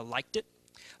liked it.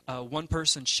 One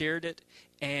person shared it.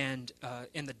 And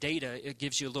in the data, it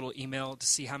gives you a little email to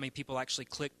see how many people actually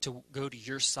clicked to go to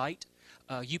your site.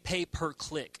 You pay per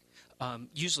click.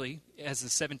 Usually, as the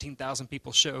 17,000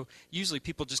 people show, usually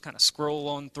people just kind of scroll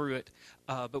on through it.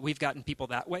 But we've gotten people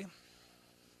that way.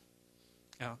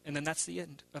 And then that's the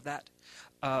end of that.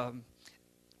 One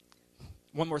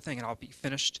more thing and I'll be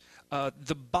finished.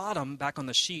 The bottom, back on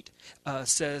the sheet,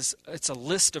 says it's a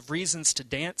list of reasons to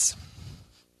dance.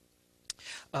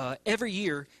 Every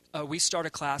year, we start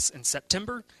a class in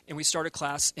September, and we start a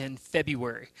class in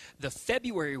February. The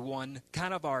February one,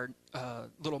 kind of our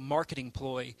little marketing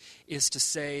ploy, is to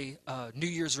say New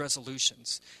Year's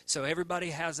resolutions. So everybody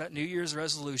has that New Year's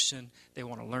resolution. They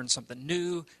want to learn something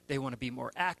new. They want to be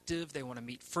more active. They want to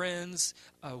meet friends,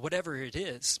 whatever it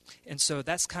is. And so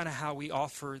that's kind of how we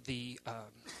offer the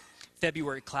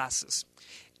February classes.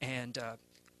 And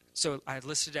so I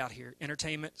listed out here: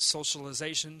 entertainment,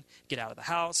 socialization, get out of the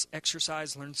house,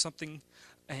 exercise, learn something,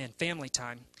 and family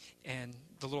time. And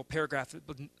the little paragraph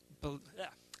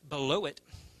below it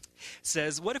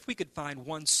says, what if we could find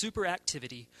one super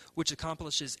activity which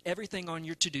accomplishes everything on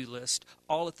your to-do list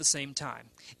all at the same time?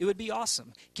 It would be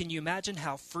awesome. Can you imagine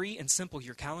how free and simple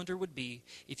your calendar would be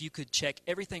if you could check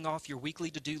everything off your weekly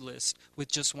to-do list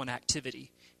with just one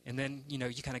activity? And then, you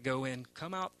kind of go in,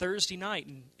 come out Thursday night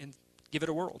and give it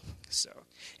a whirl. So,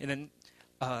 and then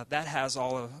that has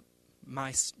all of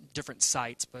my different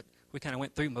sites, but we kind of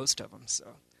went through most of them.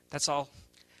 So that's all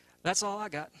I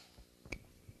got.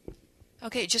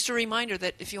 Okay, just a reminder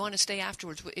that if you want to stay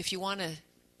afterwards, if you want a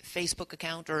Facebook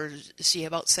account or see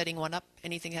about setting one up,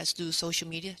 anything that has to do with social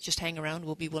media, just hang around.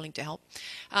 We'll be willing to help.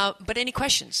 But any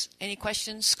questions? Any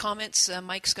questions, comments?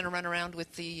 Mike's going to run around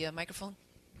with the microphone.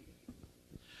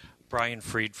 Brian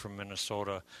Freed from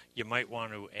Minnesota. You might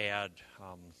want to add,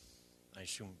 I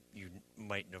assume you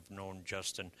might have known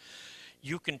Justin,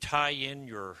 you can tie in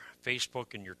your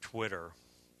Facebook and your Twitter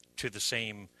to the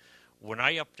same. When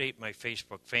I update my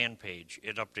Facebook fan page,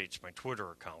 it updates my Twitter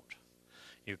account.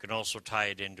 You can also tie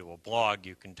it into a blog.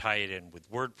 You can tie it in with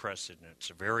WordPress, and it's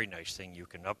a very nice thing. You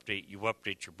update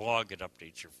your blog, it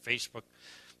updates your Facebook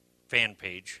fan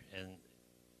page. And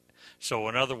so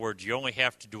in other words, you only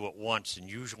have to do it once, and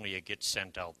usually it gets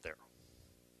sent out there.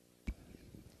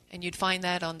 And you'd find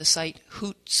that on the site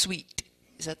Hootsuite.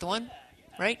 Is that the one?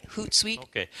 Right? Hootsuite?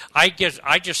 Okay. I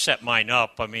just set mine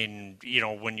up. I mean,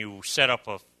 when you set up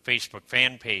a Facebook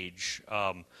fan page,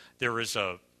 there is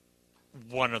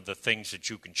one of the things that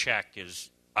you can check is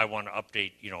I want to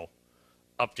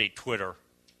update Twitter.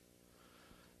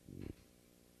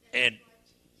 And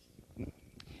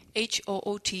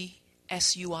HOOTSUITE.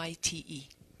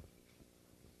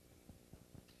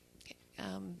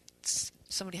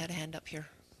 Somebody had a hand up here.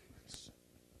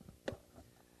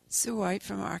 Sue White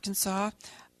from Arkansas.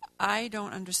 I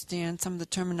don't understand some of the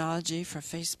terminology for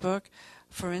Facebook.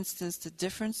 For instance, the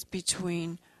difference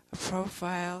between a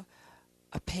profile,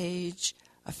 a page,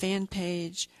 a fan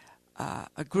page,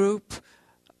 a group.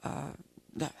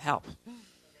 Help.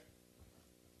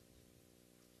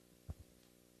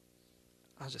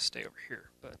 I'll just stay over here.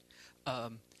 But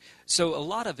so a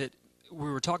lot of it,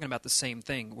 we were talking about the same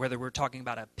thing, whether we're talking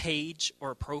about a page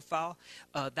or a profile.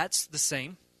 That's the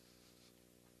same.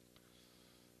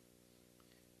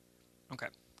 Okay.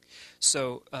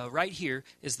 So right here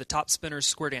is the Top Spinners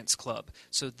Square Dance Club.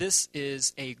 So this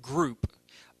is a group.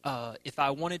 If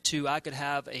I wanted to, I could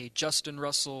have a Justin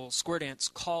Russell Square Dance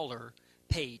caller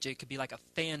page. It could be like a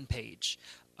fan page.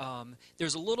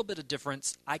 There's a little bit of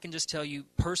difference. I can just tell you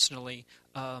personally,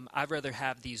 I'd rather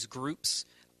have these groups.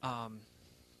 I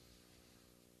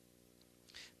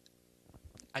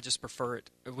just prefer it.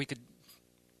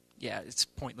 It's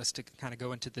pointless to kind of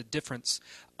go into the difference.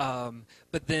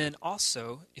 But then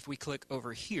also, if we click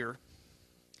over here,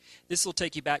 this will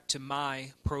take you back to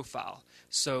my profile.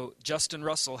 So Justin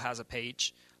Russell has a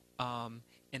page, and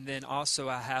then also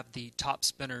I have the Top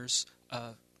Spinners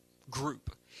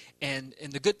group. And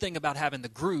the good thing about having the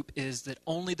group is that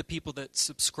only the people that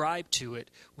subscribe to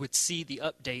it would see the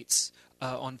updates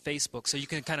on Facebook. So you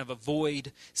can kind of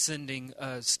avoid sending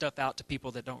stuff out to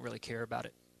people that don't really care about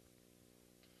it.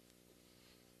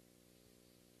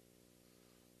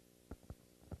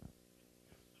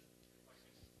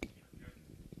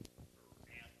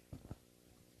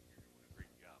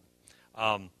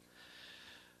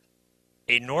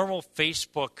 A normal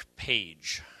Facebook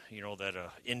page, that an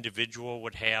individual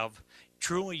would have,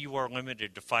 truly you are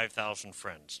limited to 5,000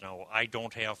 friends. Now, I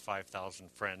don't have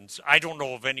 5,000 friends. I don't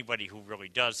know of anybody who really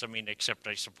does. I mean, except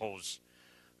I suppose,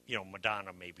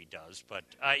 Madonna maybe does. But,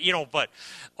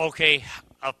 okay,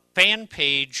 a fan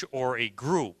page or a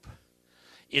group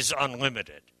is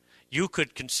unlimited. You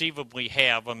could conceivably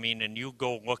have, and you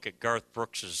go look at Garth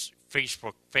Brooks's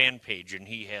Facebook fan page, and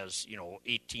he has,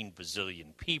 18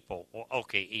 bazillion people. Well,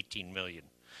 okay, 18 million,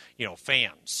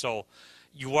 fans. So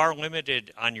you are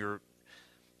limited on your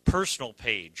personal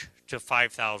page to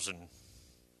 5,000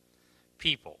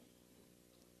 people.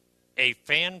 A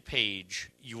fan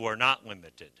page, you are not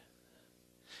limited.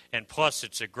 And plus,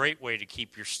 it's a great way to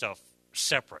keep your stuff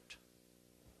separate.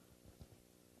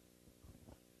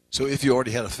 So if you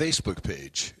already had a Facebook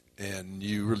page and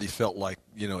you really felt like,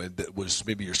 that was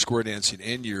maybe your square dancing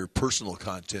and your personal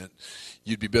content,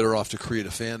 you'd be better off to create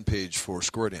a fan page for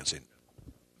square dancing.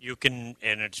 You can,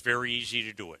 and it's very easy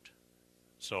to do it.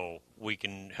 So we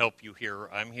can help you here.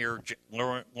 I'm here.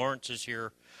 Lawrence is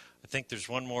here. I think there's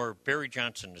one more. Barry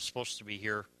Johnson is supposed to be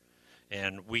here.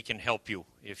 And we can help you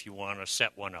if you want to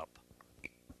set one up.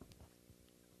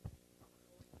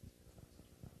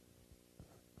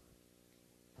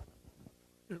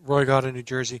 Roy Goddard, New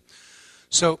Jersey.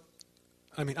 So,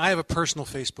 I have a personal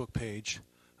Facebook page.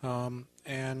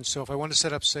 And so if I want to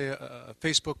set up, say, a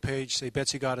Facebook page, say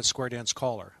Betsy Got a Square Dance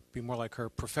Caller, be more like her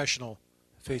professional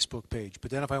Facebook page.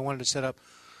 But then if I wanted to set up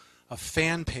a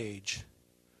fan page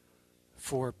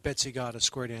for Betsy Got a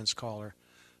Square Dance Caller,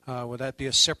 would that be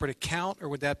a separate account, or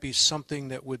would that be something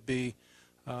that would be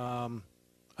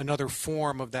another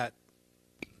form of that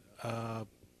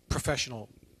professional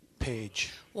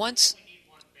page? Once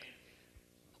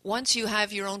you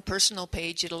have your own personal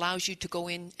page, it allows you to go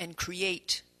in and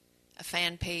create a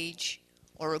fan page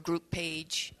or a group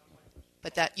page,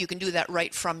 but that you can do that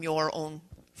right from your own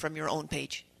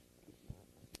page.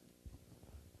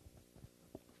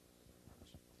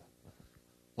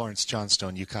 Lawrence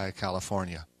Johnstone, Ukiah,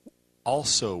 California.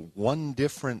 Also, one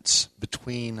difference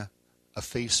between a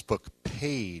Facebook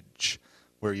page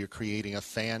where you're creating a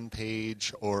fan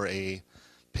page or a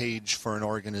page for an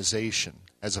organization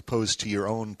as opposed to your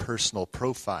own personal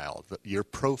profile. Your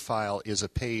profile is a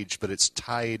page, but it's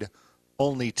tied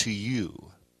only to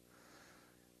you.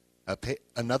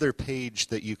 Another page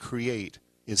that you create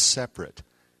is separate.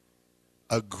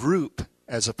 A group,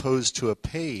 as opposed to a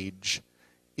page,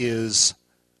 is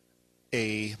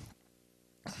if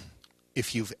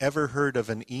you've ever heard of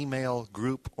an email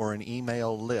group or an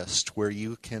email list where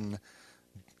you can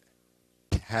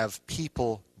have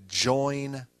people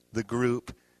join the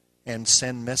group and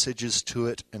send messages to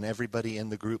it and everybody in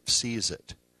the group sees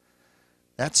it.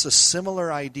 That's a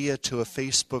similar idea to a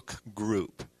Facebook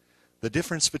group. The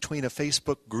difference between a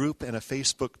Facebook group and a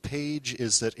Facebook page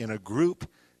is that in a group,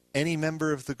 any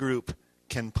member of the group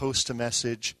can post a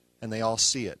message and they all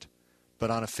see it.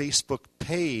 But on a Facebook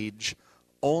page,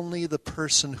 only the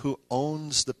person who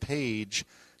owns the page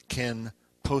can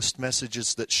post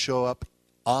messages that show up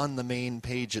on the main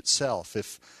page itself.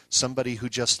 If somebody who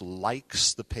just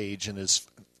likes the page and is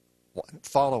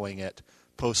following it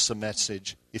posts a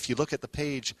message, if you look at the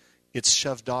page, it's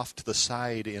shoved off to the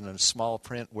side in a small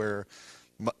print where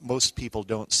most people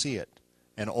don't see it.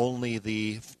 And only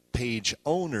the page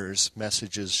owner's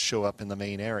messages show up in the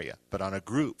main area. But on a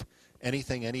group,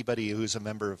 anybody who's a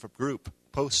member of a group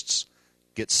posts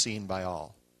gets seen by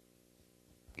all.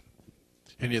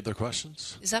 Any other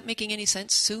questions? Is that making any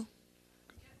sense, Sue?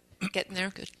 Getting there?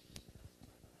 Good.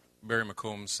 Barry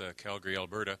McCombs, Calgary,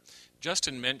 Alberta.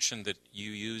 Justin mentioned that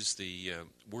you use the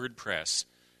WordPress,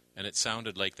 and it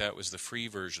sounded like that was the free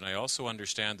version. I also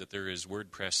understand that there is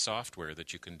WordPress software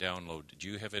that you can download. Did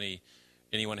you have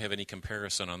anyone have any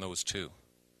comparison on those two?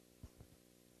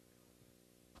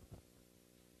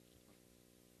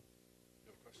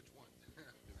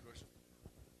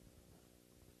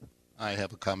 I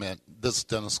have a comment. This is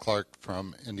Dennis Clark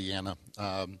from Indiana.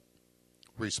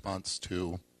 Response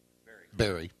to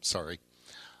Barry, sorry.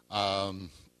 I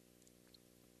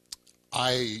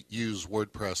use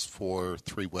WordPress for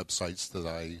 3 websites that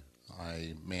I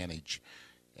manage,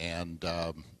 and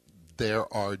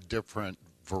there are different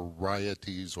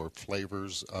varieties or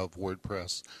flavors of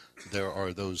WordPress. There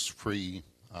are those free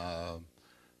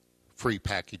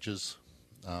packages,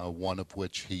 one of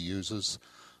which he uses.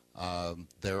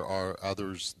 There are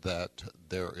others that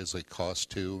there is a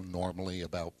cost to, normally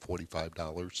about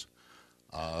 $45.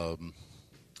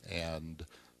 And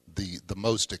the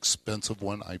most expensive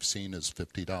one I've seen is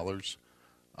 $50.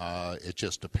 It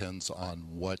just depends on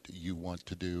what you want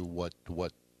to do,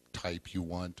 what type you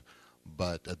want.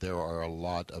 But there are a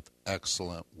lot of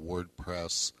excellent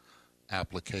WordPress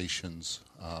applications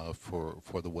for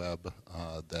the web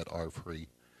that are free.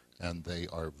 And they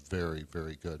are very,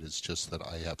 very good. It's just that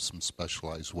I have some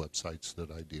specialized websites that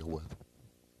I deal with.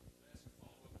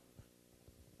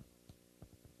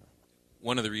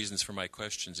 One of the reasons for my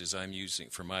questions is I'm using,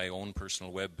 for my own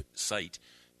personal website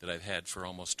that I've had for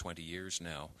almost 20 years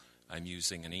now, I'm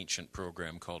using an ancient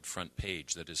program called Front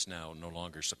Page that is now no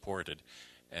longer supported.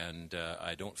 And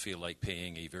I don't feel like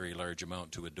paying a very large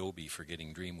amount to Adobe for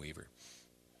getting Dreamweaver.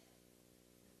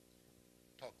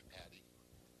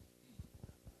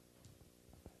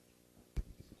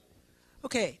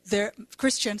 Okay,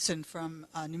 Chris Jensen from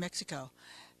New Mexico.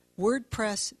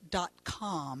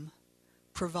 WordPress.com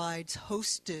provides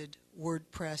hosted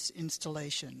WordPress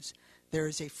installations. There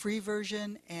is a free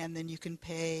version, and then you can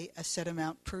pay a set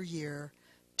amount per year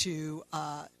to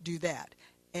do that.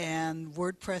 And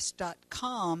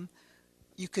WordPress.com,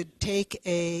 you could take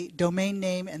a domain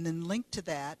name and then link to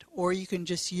that, or you can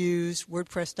just use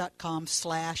WordPress.com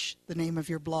 / the name of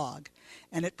your blog.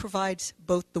 And it provides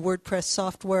both the WordPress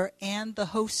software and the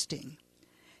hosting.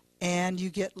 And you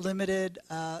get limited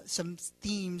some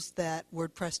themes that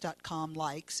WordPress.com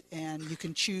likes, and you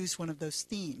can choose one of those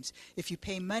themes. If you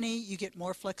pay money, you get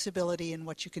more flexibility in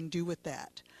what you can do with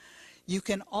that. You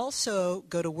can also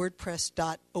go to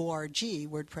WordPress.org,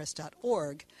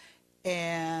 WordPress.org,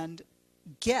 and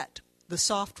get the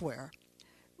software,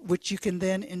 which you can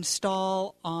then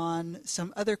install on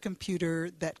some other computer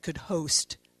that could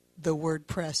host the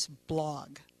WordPress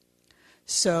blog.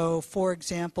 So, for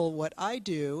example, what I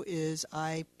do is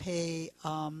I pay,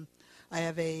 I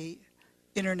have a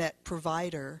internet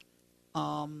provider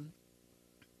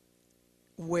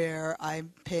where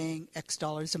I'm paying X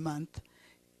dollars a month,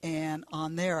 and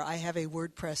on there I have a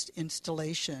WordPress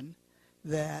installation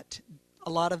that a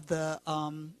lot of the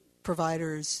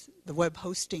providers, the web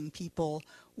hosting people,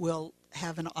 will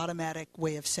have an automatic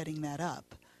way of setting that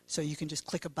up. So you can just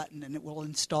click a button and it will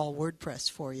install WordPress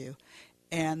for you.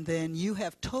 And then you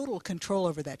have total control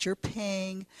over that. You're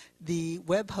paying the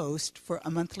web host for a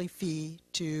monthly fee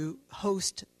to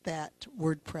host that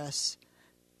WordPress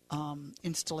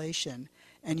installation.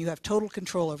 And you have total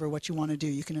control over what you want to do.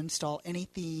 You can install any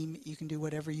theme. You can do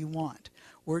whatever you want.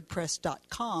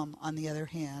 WordPress.com, on the other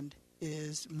hand,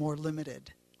 is more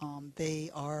limited. They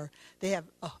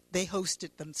host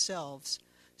it themselves,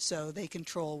 so they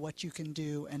control what you can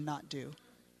do and not do.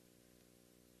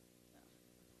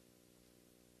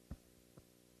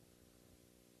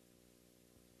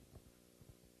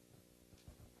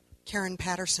 Karen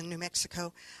Patterson, New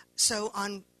Mexico. So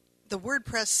on the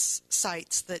WordPress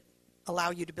sites that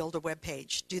allow you to build a web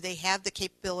page, do they have the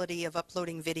capability of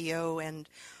uploading video and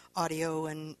audio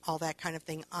and all that kind of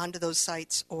thing onto those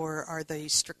sites, or are they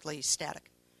strictly static?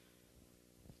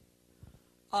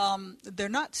 They're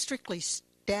not strictly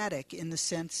static in the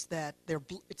sense that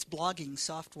it's blogging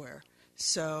software.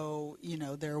 So,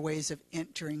 there are ways of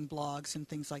entering blogs and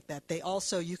things like that. They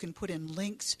also, you can put in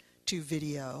links to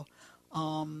video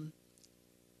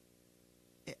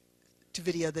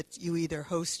that you either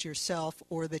host yourself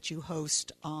or that you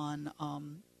host on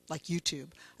like YouTube.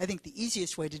 I think the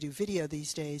easiest way to do video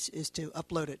these days is to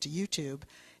upload it to YouTube,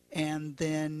 and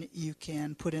then you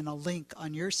can put in a link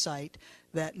on your site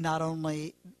that not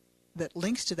only that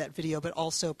links to that video, but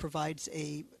also provides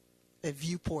a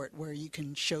viewport where you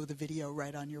can show the video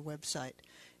right on your website.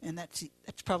 And that's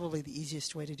probably the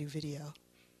easiest way to do video.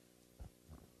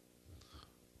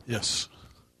 Yes.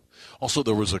 Also,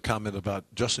 there was a comment about,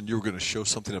 Justin, you were going to show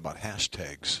something about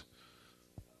hashtags.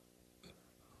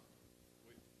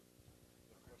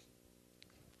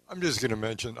 I'm just going to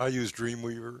mention, I use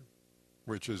Dreamweaver,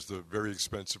 which is the very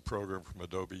expensive program from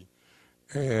Adobe.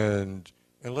 And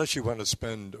unless you want to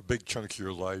spend a big chunk of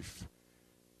your life,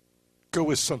 go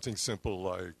with something simple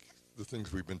like the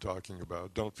things we've been talking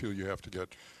about. Don't feel you have to get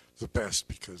the best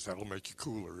because that'll make you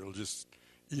cooler. It'll just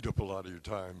eat up a lot of your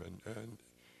time. And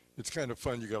it's kind of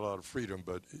fun. You got a lot of freedom,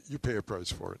 but you pay a price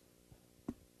for it.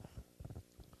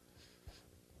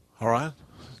 All right.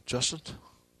 Justin?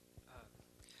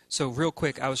 So real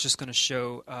quick, I was just going to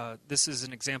show, this is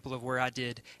an example of where I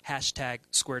did hashtag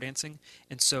square dancing.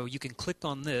 And so you can click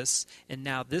on this, and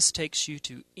now this takes you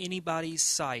to anybody's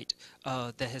site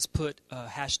that has put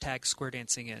hashtag square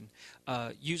dancing in.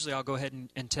 Usually I'll go ahead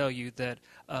and tell you that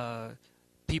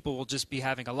people will just be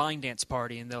having a line dance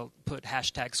party, and they'll put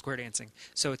hashtag square dancing.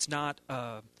 So it's not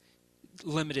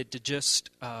limited to just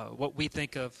what we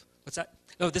think of. What's that?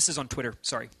 Oh, this is on Twitter.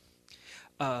 Sorry.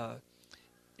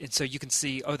 And so you can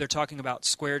see, they're talking about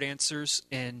square dancers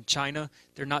in China.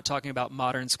 They're not talking about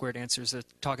modern square dancers. They're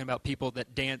talking about people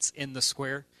that dance in the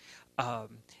square.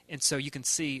 And so you can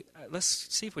see, let's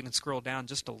see if we can scroll down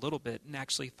just a little bit and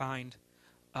actually find.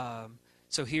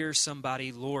 So here's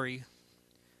somebody, Lori.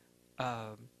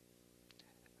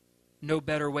 No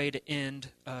better way to end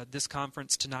this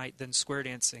conference tonight than square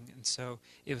dancing. And so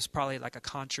it was probably like a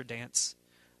contra dance.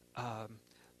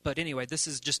 But anyway, this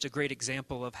is just a great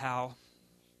example of how.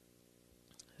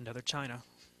 Another China.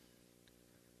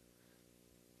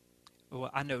 Well,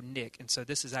 I know Nick, and so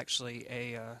this is actually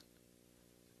a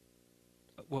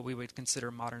what we would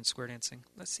consider modern square dancing.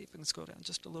 Let's see if we can scroll down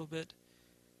just a little bit.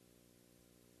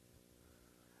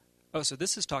 Oh, so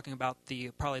this is talking about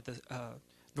probably the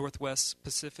Northwest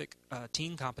Pacific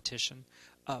teen competition.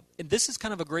 And this is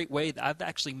kind of a great way that I've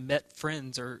actually met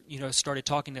friends or started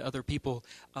talking to other people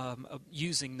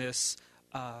using this.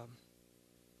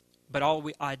 But all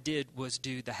I did was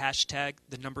do the hashtag,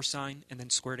 the number sign, and then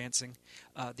square dancing.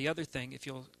 The other thing, if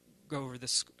you'll go over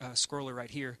this scroller right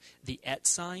here, the @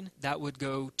 sign, that would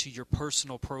go to your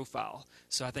personal profile.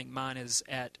 So I think mine is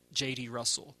at JD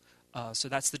Russell. So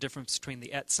that's the difference between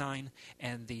the @ sign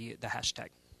and the hashtag.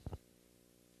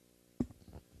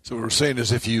 So what we're saying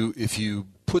is if you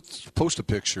post a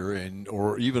picture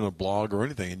or even a blog or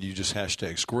anything and you just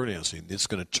hashtag square dancing, it's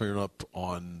going to turn up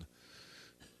on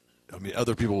I mean,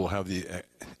 other people will have the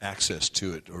access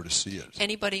to it or to see it.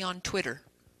 Anybody on Twitter?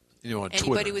 On Anybody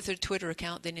Twitter. with a Twitter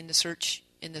account, then in the search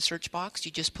box,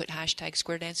 you just put hashtag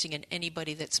square dancing, and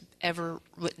anybody that's ever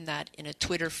written that in a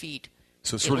Twitter feed.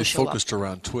 So it's it will really show focused up.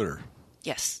 around Twitter.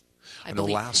 Yes, I know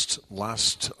believe.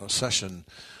 last session,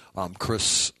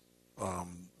 Chris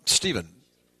Stephen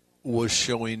was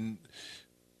showing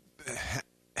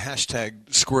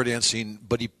hashtag square dancing,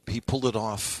 but he pulled it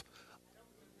off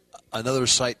another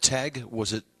site.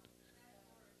 Was it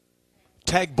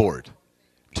Tagboard,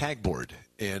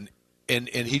 and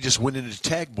he just went into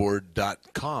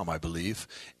tagboard.com, I believe,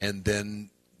 and then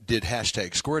did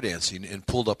hashtag square dancing and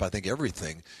pulled up, I think,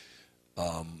 everything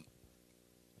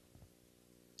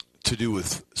to do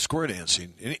with square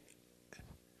dancing.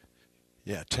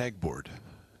 Yeah, Tagboard.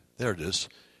 There it is.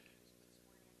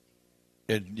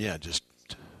 And yeah, just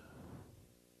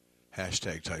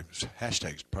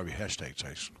hashtags, probably hashtag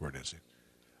type square dancing.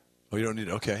 Oh, you don't need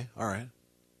it? Okay, all right.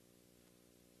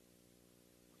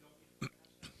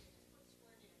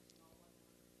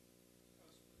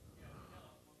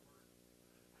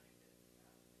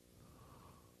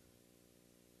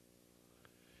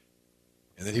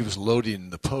 And then he was loading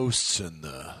the posts, and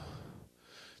there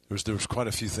was quite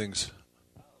a few things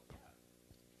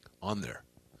on there.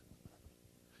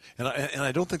 And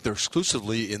I don't think they're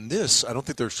exclusively in this. I don't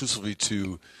think they're exclusively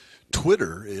to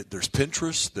Twitter. There's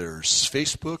Pinterest. There's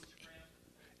Facebook.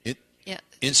 Yeah.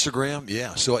 Instagram.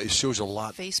 Yeah. So it shows a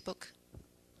lot. Facebook,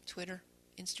 Twitter,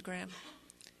 Instagram.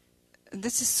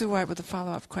 This is Sue White with a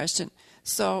follow-up question.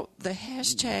 So the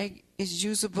hashtag is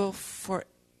usable for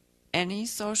any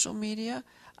social media?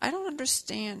 I don't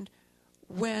understand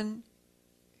when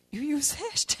you use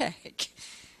hashtag.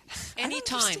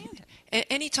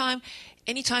 Anytime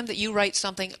that you write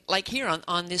something, like here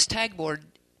on this tag board,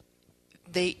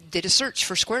 they did a search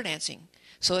for square dancing.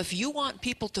 So if you want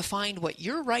people to find what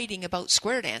you're writing about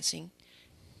square dancing,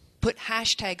 put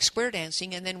hashtag square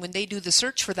dancing, and then when they do the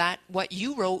search for that, what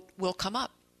you wrote will come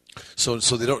up. So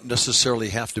they don't necessarily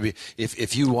have to be.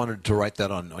 If you wanted to write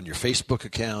that on your Facebook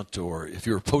account, or if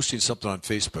you were posting something on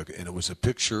Facebook and it was a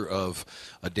picture of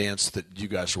a dance that you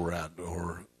guys were at,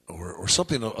 or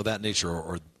something of that nature,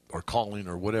 or calling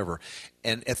or whatever,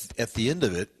 and at the end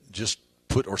of it, just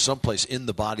put, or someplace in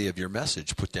the body of your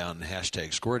message, put down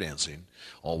hashtag square dancing,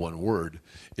 all one word.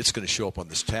 It's going to show up on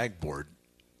this tag board.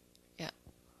 Yeah.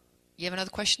 You have another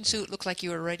question, Sue? It looked like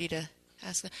you were ready to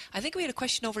ask. I think we had a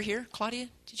question over here. Claudia,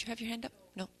 did you have your hand up?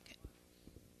 No. Okay.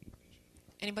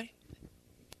 Anybody?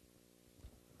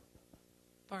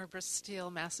 Barbara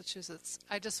Steele, Massachusetts.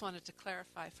 I just wanted to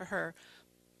clarify for her.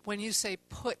 When you say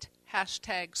put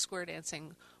hashtag square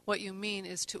dancing, what you mean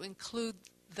is to include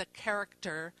the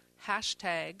character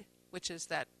hashtag, which is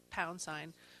that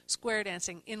 #, square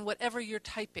dancing, in whatever you're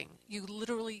typing. You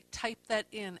literally type that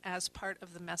in as part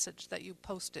of the message that you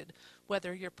posted,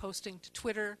 whether you're posting to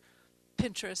Twitter,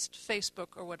 Pinterest, Facebook,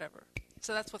 or whatever.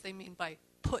 So that's what they mean by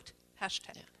put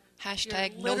hashtag. Yeah.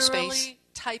 Hashtag you're no space. Literally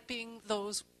typing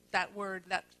that word,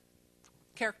 that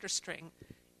character string,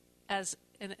 as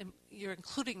you're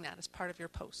including that as part of your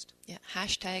post. Yeah.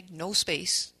 Hashtag no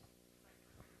space.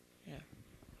 Yeah.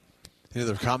 Any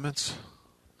other comments?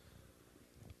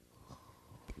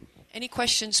 Any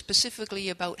questions specifically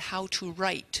about how to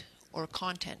write or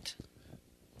content?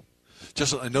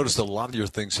 Just, I noticed that a lot of your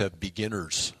things have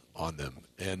beginners on them,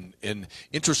 and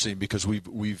interesting, because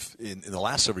we've in the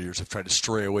last several years have tried to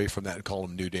stray away from that and call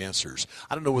them new dancers.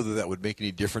 I don't know whether that would make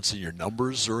any difference in your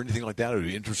numbers or anything like that. It would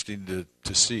be interesting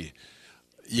to see.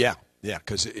 Yeah,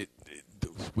 because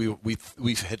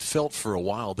we had felt for a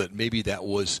while that maybe that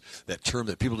was that term,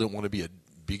 that people didn't want to be a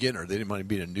beginner. They didn't mind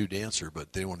being a new dancer,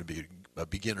 but they want to be a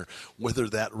beginner. Whether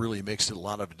that really makes a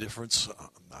lot of a difference,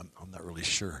 I'm not really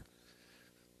sure.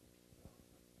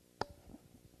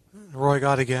 Roy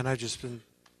Gott again. I've just been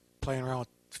playing around with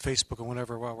Facebook and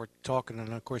whatever while we're talking,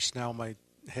 and of course now my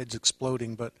head's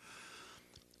exploding. But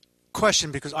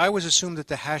question, because I always assumed that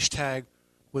the hashtag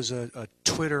was a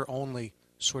Twitter-only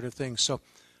sort of thing. So,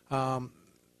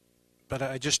 but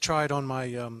I just tried on my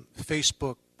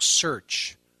Facebook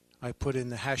search. I put in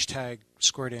the hashtag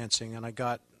square dancing, and I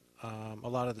got a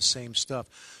lot of the same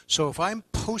stuff. So if I'm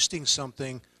posting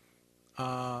something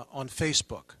on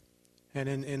Facebook, and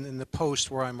in the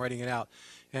post where I'm writing it out,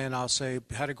 and I'll say,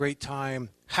 had a great time,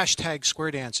 hashtag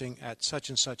square dancing at such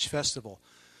and such festival,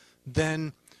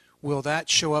 then will that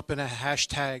show up in a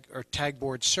hashtag or tag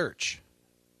board search?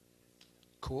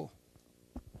 Cool.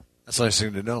 That's a nice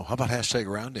thing to know. How about hashtag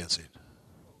round dancing?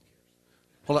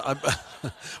 Well,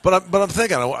 but I'm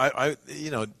thinking,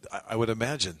 I would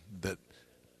imagine that.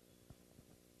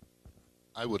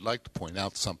 I would like to point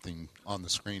out something on the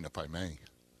screen, if I may.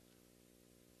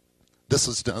 This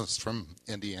is Dennis from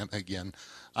Indiana again.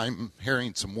 I'm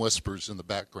hearing some whispers in the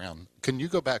background. Can you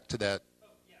go back to that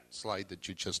slide that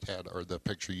you just had, or the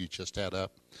picture you just had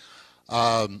up?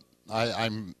 I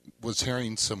was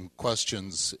hearing some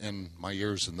questions in my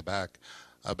ears in the back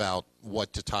about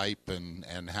what to type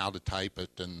and how to type it,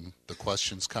 and the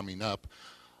questions coming up.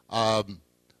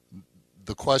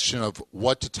 The question of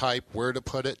what to type, where to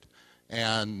put it,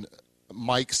 and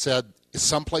Mike said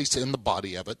someplace in the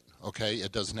body of it, okay?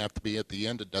 It doesn't have to be at the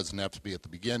end. It doesn't have to be at the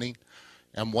beginning.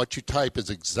 And what you type is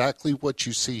exactly what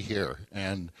you see here.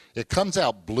 And it comes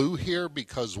out blue here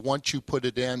because once you put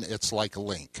it in, it's like a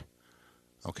link,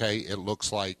 okay? It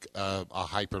looks like a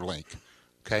hyperlink,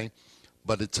 okay?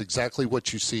 But it's exactly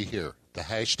what you see here, the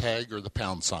hashtag or the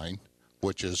pound sign,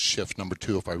 which is shift number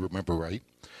 2 if I remember right.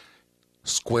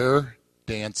 Square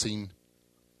dancing,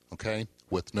 okay,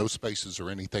 with no spaces or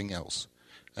anything else.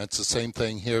 That's the same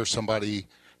thing here. Somebody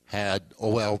had, oh,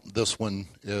 well, this one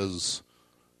is,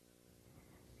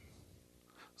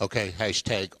 okay,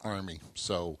 hashtag Army.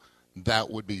 So that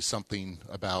would be something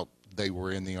about they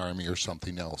were in the Army or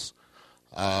something else.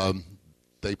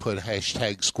 They put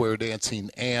hashtag square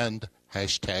dancing and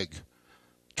hashtag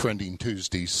trending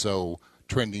Tuesday. So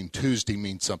trending Tuesday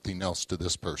means something else to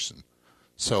this person.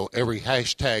 So every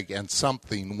hashtag and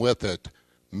something with it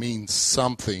means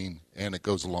something, and it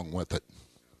goes along with it.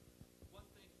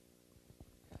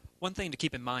 One thing to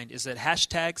keep in mind is that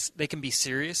hashtags, they can be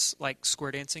serious, like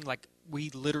square dancing, like we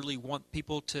literally want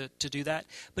people to do that,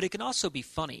 but it can also be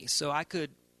funny. So I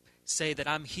could say that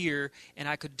I'm here, and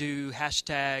I could do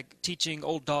hashtag teaching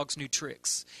old dogs new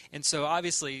tricks. And so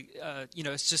obviously,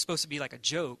 it's just supposed to be like a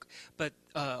joke, but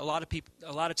a lot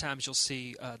of times you'll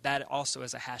see that also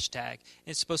as a hashtag. And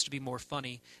it's supposed to be more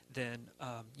funny than,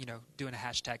 doing a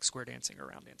hashtag square dancing or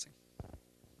round dancing.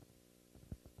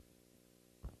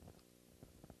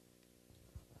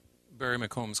 Barry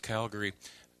McCombs, Calgary.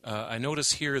 I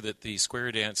notice here that the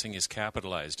square dancing is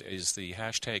capitalized. Is the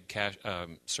hashtag,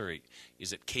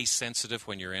 is it case sensitive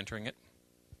when you're entering it?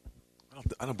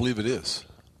 I don't believe it is.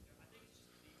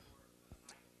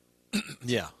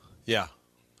 Yeah. I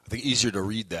think easier to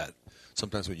read that.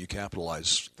 Sometimes when you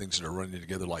capitalize things that are running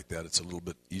together like that, it's a little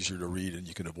bit easier to read, and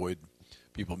you can avoid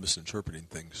people misinterpreting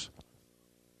things.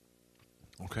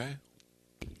 Okay?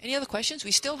 Any other questions? We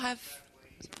still have...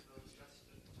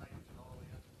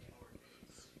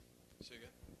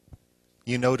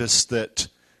 You notice that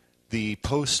the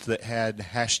post that had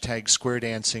hashtag square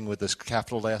dancing with a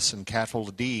capital S and capital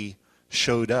D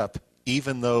showed up,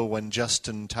 even though when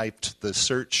Justin typed the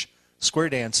search square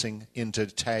dancing into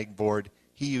tag board,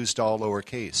 he used all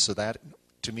lowercase. So that,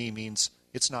 to me, means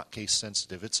it's not case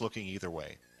sensitive. It's looking either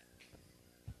way.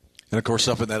 And, of course,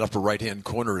 up in that upper right-hand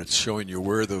corner, it's showing you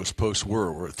where those posts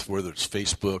were, whether it's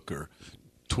Facebook or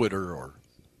Twitter or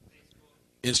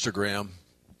Instagram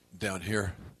down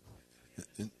here.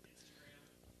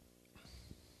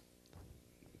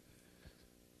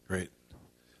 Great.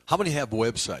 How many have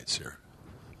websites here?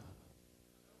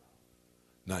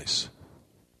 Nice.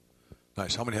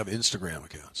 How many have Instagram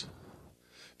accounts?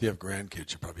 If you have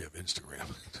grandkids, you probably have Instagram.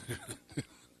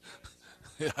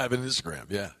 Yeah, I have an Instagram.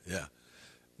 Yeah.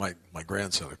 My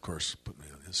grandson, of course, put me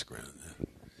on Instagram.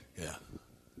 Yeah.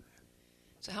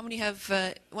 So how many have,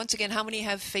 once again, how many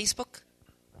have Facebook?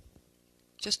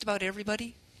 Just about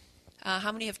everybody.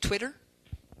 How many have Twitter?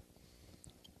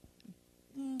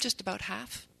 Just about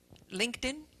half.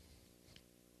 LinkedIn?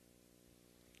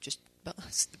 Just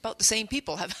about the same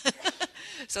people have.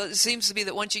 So it seems to be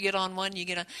that once you get on one, you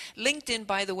get on. LinkedIn,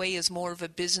 by the way, is more of a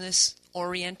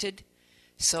business-oriented.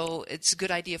 So it's a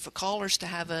good idea for callers to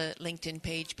have a LinkedIn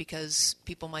page because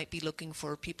people might be looking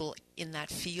for people in that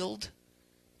field.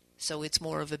 So it's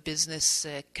more of a business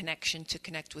connection to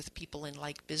connect with people in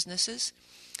like businesses.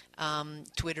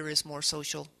 Twitter is more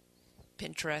social.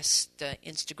 Pinterest,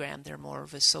 Instagram, they're more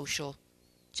of a social,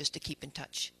 just to keep in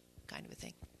touch kind of a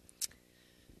thing.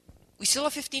 We still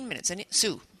have 15 minutes.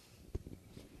 Sue.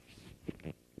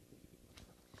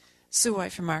 Sue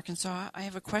White from Arkansas. I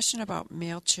have a question about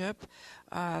MailChimp.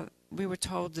 We were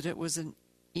told that it was an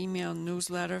email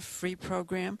newsletter free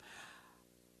program.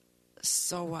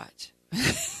 So what?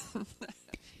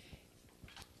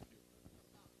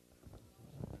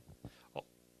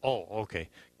 Oh, okay.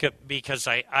 Because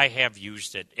I have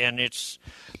used it, and it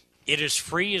is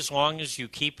free as long as you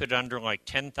keep it under like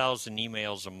 10,000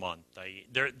 emails a month.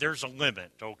 There's a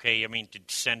limit, okay? I mean, to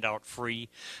send out free,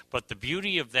 but the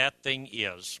beauty of that thing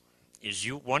is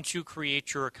you once you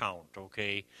create your account,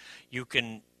 okay, you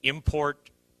can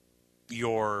import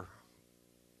your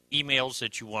emails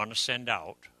that you want to send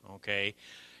out, okay,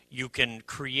 you can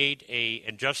create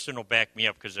and Justin will back me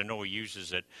up because I know he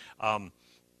uses it,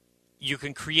 you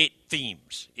can create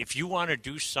themes. If you want to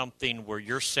do something where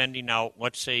you're sending out,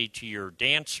 let's say to your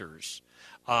dancers,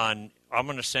 I'm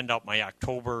going to send out my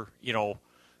October,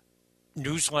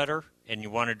 newsletter, and you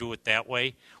want to do it that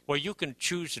way, well, you can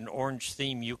choose an orange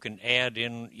theme. You can add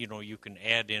in,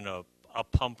 a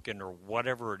pumpkin or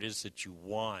whatever it is that you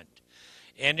want,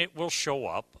 and it will show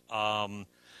up.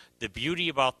 The beauty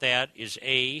about that is,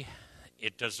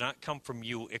 it does not come from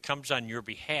you. It comes on your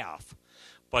behalf,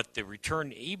 but the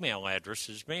return email address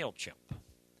is MailChimp,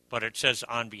 but it says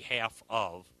on behalf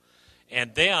of.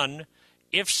 And then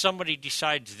if somebody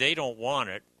decides they don't want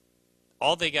it,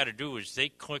 all they got to do is they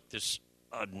click this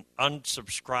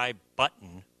unsubscribe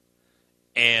button,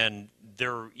 and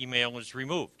their email is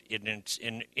removed. It's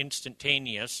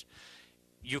instantaneous.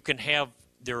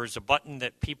 There is a button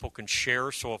that people can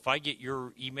share. So if I get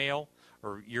your email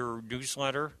or your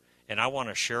newsletter and I want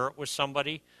to share it with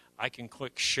somebody, I can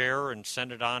click share and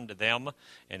send it on to them.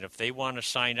 And if they want to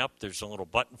sign up, there's a little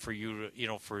button for you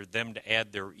to, for them to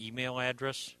add their email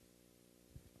address.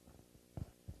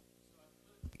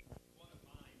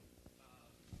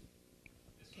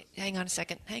 Hang on a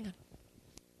second. Hang on.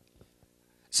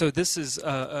 So this is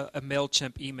a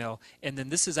MailChimp email, and then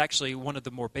this is actually one of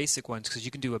the more basic ones because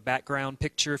you can do a background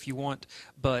picture if you want,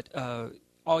 but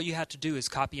all you have to do is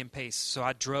copy and paste. So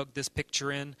I drug this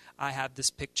picture in. I have this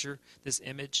picture, this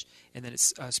image, and then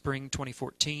it's spring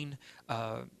 2014.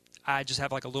 I just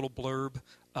have like a little blurb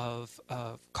of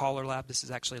CALLERLAB. This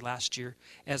is actually last year.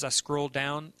 As I scroll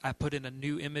down, I put in a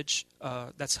new image.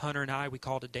 That's Hunter and I. We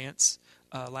called a dance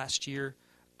last year.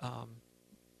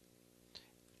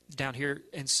 Down here,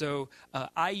 and so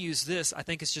I use this. I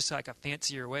think it's just like a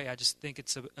fancier way. I just think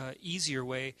it's a easier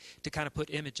way to kind of put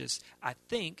images. I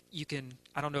think you can,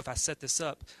 I don't know if I set this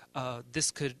up,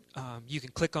 you can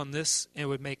click on this and it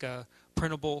would make a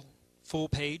printable full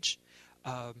page.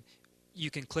 You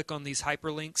can click on these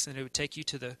hyperlinks and it would take you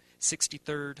to the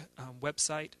 63rd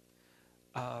website.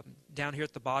 Down here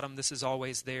at the bottom, this is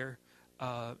always there.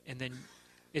 And then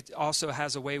it also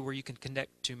has a way where you can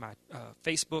connect to my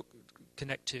Facebook,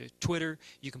 connect to Twitter.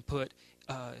 You can put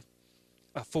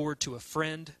a forward to a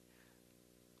friend.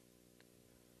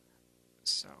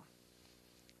 So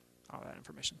all that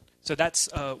information. So that's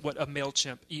what a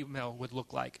MailChimp email would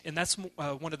look like, and that's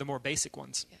one of the more basic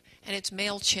ones. Yeah. And it's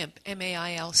MailChimp,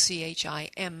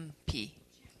 MailChimp,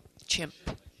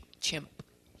 chimp.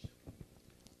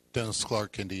 Dennis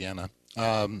Clark, Indiana.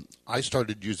 I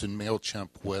started using MailChimp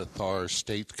with our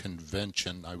state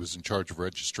convention. I was in charge of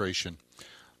registration.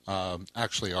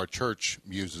 Actually, our church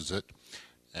uses it,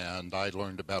 and I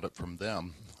learned about it from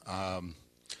them.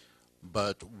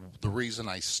 But the reason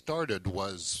I started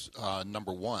was,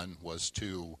 number one, was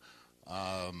to,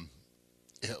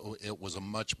 it was a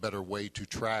much better way to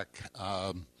track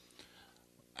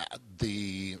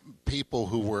the people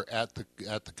who were at the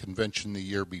convention the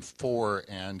year before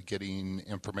and getting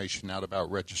information out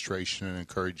about registration and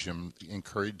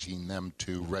encouraging them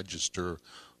to register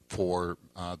for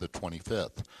the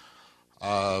 25th.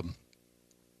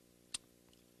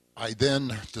 I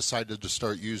then decided to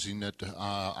start using it.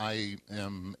 I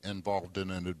am involved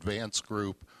in an advanced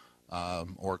group,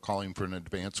 or calling for an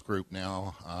advanced group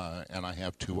now, and I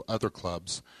have 2 other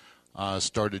clubs.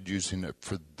 Started using it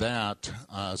for that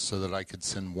so that I could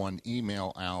send one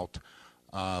email out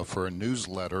for a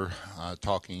newsletter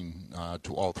talking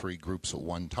to all 3 groups at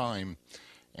one time.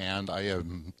 And I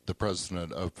am the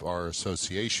president of our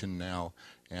association now,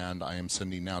 and I am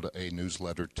sending out a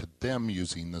newsletter to them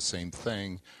using the same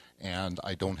thing, and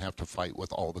I don't have to fight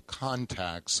with all the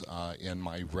contacts in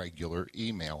my regular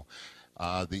email.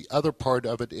 The other part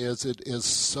of it is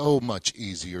so much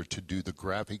easier to do the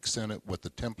graphics in it with the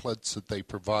templates that they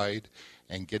provide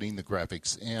and getting the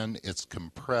graphics in. It's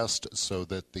compressed so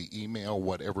that the email,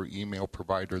 whatever email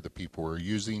provider the people are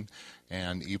using,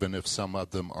 and even if some of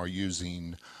them are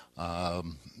using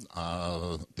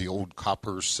the old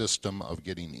copper system of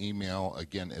getting email,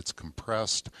 again, it's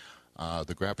compressed.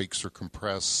 The graphics are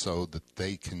compressed so that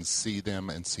they can see them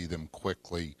and see them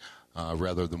quickly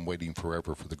rather than waiting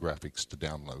forever for the graphics to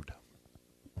download.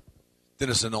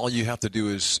 Dennis, and all you have to do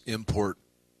is import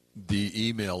the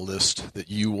email list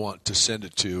that you want to send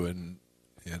it to, and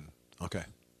okay,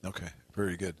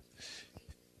 very good.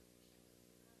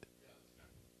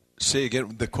 Say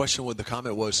again, the question with the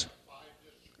comment was?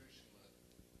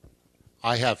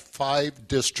 I have 5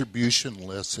 distribution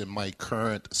lists in my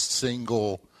current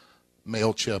single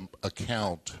MailChimp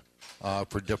account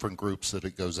for different groups that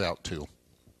it goes out to.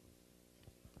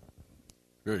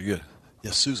 Very good.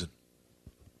 Yes, Susan.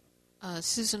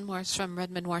 Susan Morris from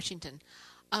Redmond, Washington.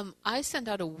 I send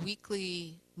out a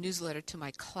weekly newsletter to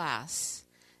my class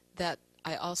that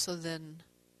I also then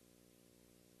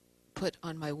put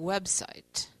on my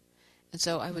website. And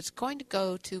so I was going to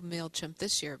go to MailChimp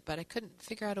this year, but I couldn't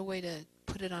figure out a way to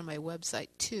put it on my website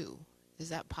too. Is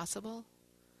that possible?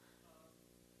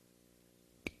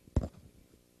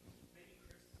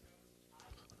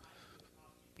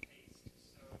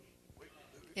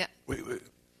 Yeah. Wait.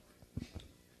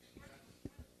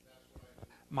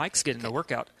 Mike's getting a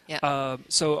workout. Yeah.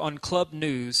 So on Club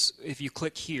News, if you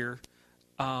click here,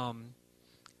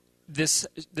 this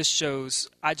shows.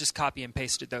 I just copy and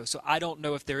pasted those, so I don't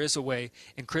know if there is a way.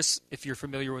 And Chris, if you're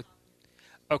familiar with,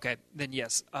 okay, then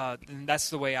yes, then that's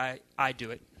the way I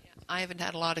do it. I haven't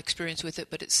had a lot of experience with it,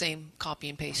 but it's same copy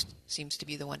and paste seems to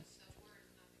be the one.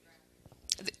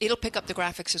 It'll pick up the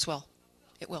graphics as well.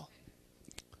 It will.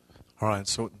 All right,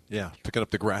 so yeah, picking up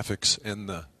the graphics and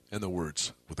the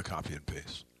words with the copy and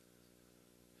paste.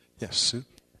 Yes, Sue?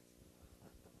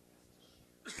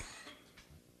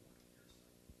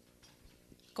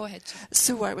 Go ahead, Sue.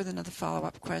 Sue White with another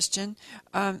follow-up question.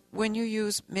 When you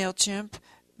use MailChimp,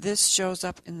 this shows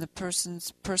up in the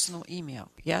person's personal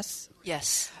email, yes?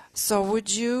 Yes. So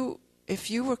would you,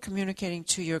 if you were communicating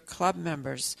to your club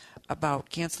members about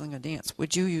canceling a dance,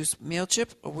 would you use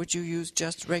MailChimp or would you use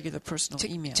just regular personal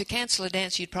email? To cancel a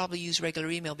dance, you'd probably use regular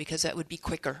email because that would be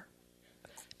quicker.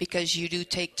 Because you do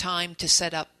take time to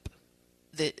set up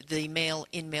the mail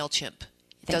in MailChimp.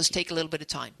 It does take a little bit of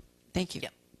time. Thank you. Yeah.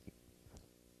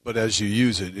 But as you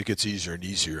use it, it gets easier and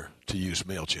easier to use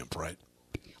MailChimp, right?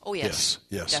 Oh, yes.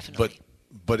 Yes. Definitely.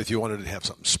 But if you wanted to have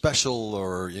something special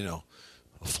or,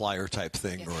 a flyer type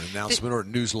thing or an announcement or a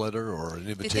newsletter or an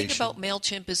invitation. The thing about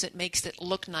MailChimp is it makes it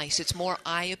look nice. It's more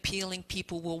eye-appealing.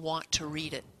 People will want to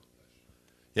read it.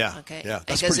 Yeah. Okay. Yeah.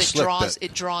 That's Because pretty slick.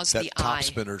 it draws that the top eye.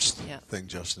 spinners thing,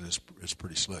 Justin, is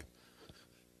pretty slick.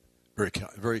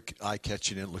 Very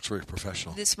eye-catching and it looks very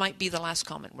professional. This might be the last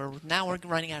comment. We're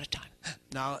running out of time.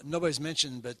 Now, nobody's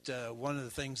mentioned, but one of the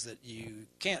things that you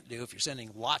can't do if you're sending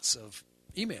lots of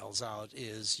emails out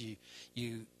is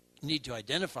you need to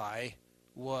identify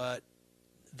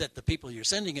that the people you're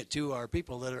sending it to are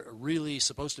people that are really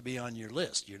supposed to be on your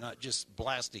list. You're not just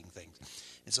blasting things.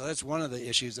 And so that's one of the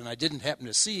issues, and I didn't happen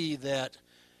to see that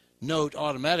note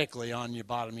automatically on your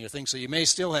bottom of your thing, so you may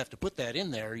still have to put that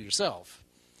in there yourself.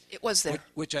 It was there.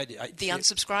 Which I did. The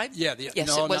unsubscribe? Yeah. Yes,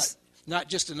 no, it was. Not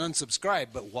just an unsubscribe,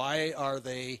 but why are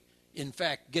they, in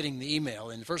fact, getting the email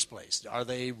in the first place? Are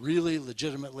they really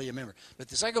legitimately a member? But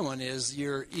the second one is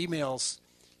your email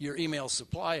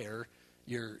supplier,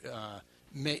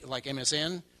 like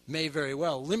MSN, may very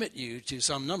well limit you to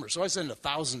some number. So I send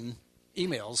 1,000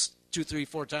 emails 2, 3,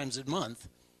 4 times a month,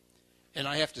 and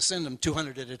I have to send them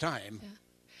 200 at a time. Yeah.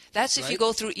 That's if you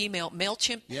go through email.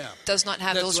 MailChimp does not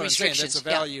have those restrictions. That's the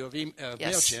value of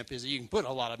MailChimp is that you can put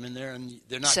a lot of them in there, and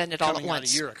they're not send it all coming at out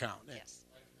once. of your account. Yes.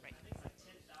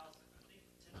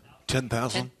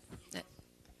 10,000?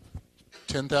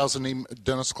 10,000,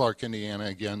 Dennis Clark, Indiana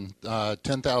again.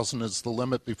 10,000 is the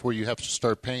limit before you have to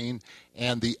start paying.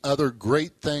 And the other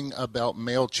great thing about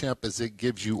MailChimp is it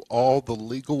gives you all the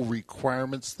legal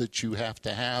requirements that you have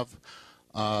to have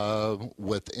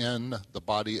within the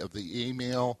body of the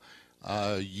email.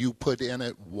 You put in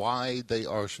it why they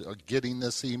are getting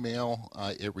this email.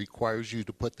 It requires you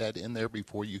to put that in there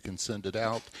before you can send it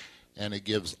out. And it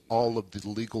gives all of the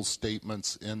legal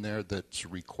statements in there that's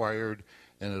required.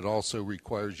 And it also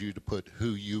requires you to put who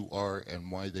you are and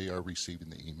why they are receiving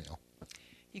the email.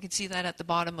 You can see that at the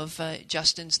bottom of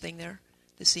Justin's thing there.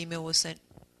 This email was sent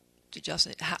to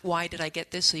Justin. Why did I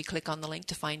get this? So you click on the link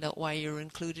to find out why you're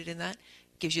included in that.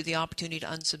 Gives you the opportunity to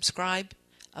unsubscribe,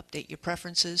 update your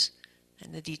preferences,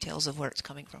 and the details of where it's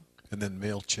coming from. And then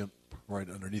MailChimp right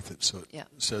underneath it, so it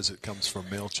says it comes from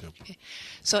MailChimp. Okay.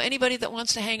 So anybody that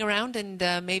wants to hang around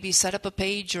and maybe set up a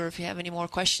page, or if you have any more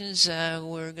questions,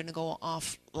 we're going to go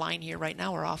offline here right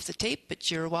now. We're off the tape,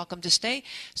 but you're welcome to stay.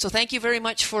 So thank you very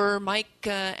much for Mike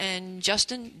and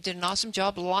Justin. Did an awesome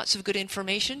job. Lots of good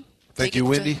information. Thank you,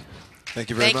 Wendy. Thank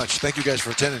you very much. Thank you guys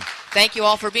for attending. Thank you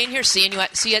all for being here. See you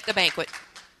at the banquet.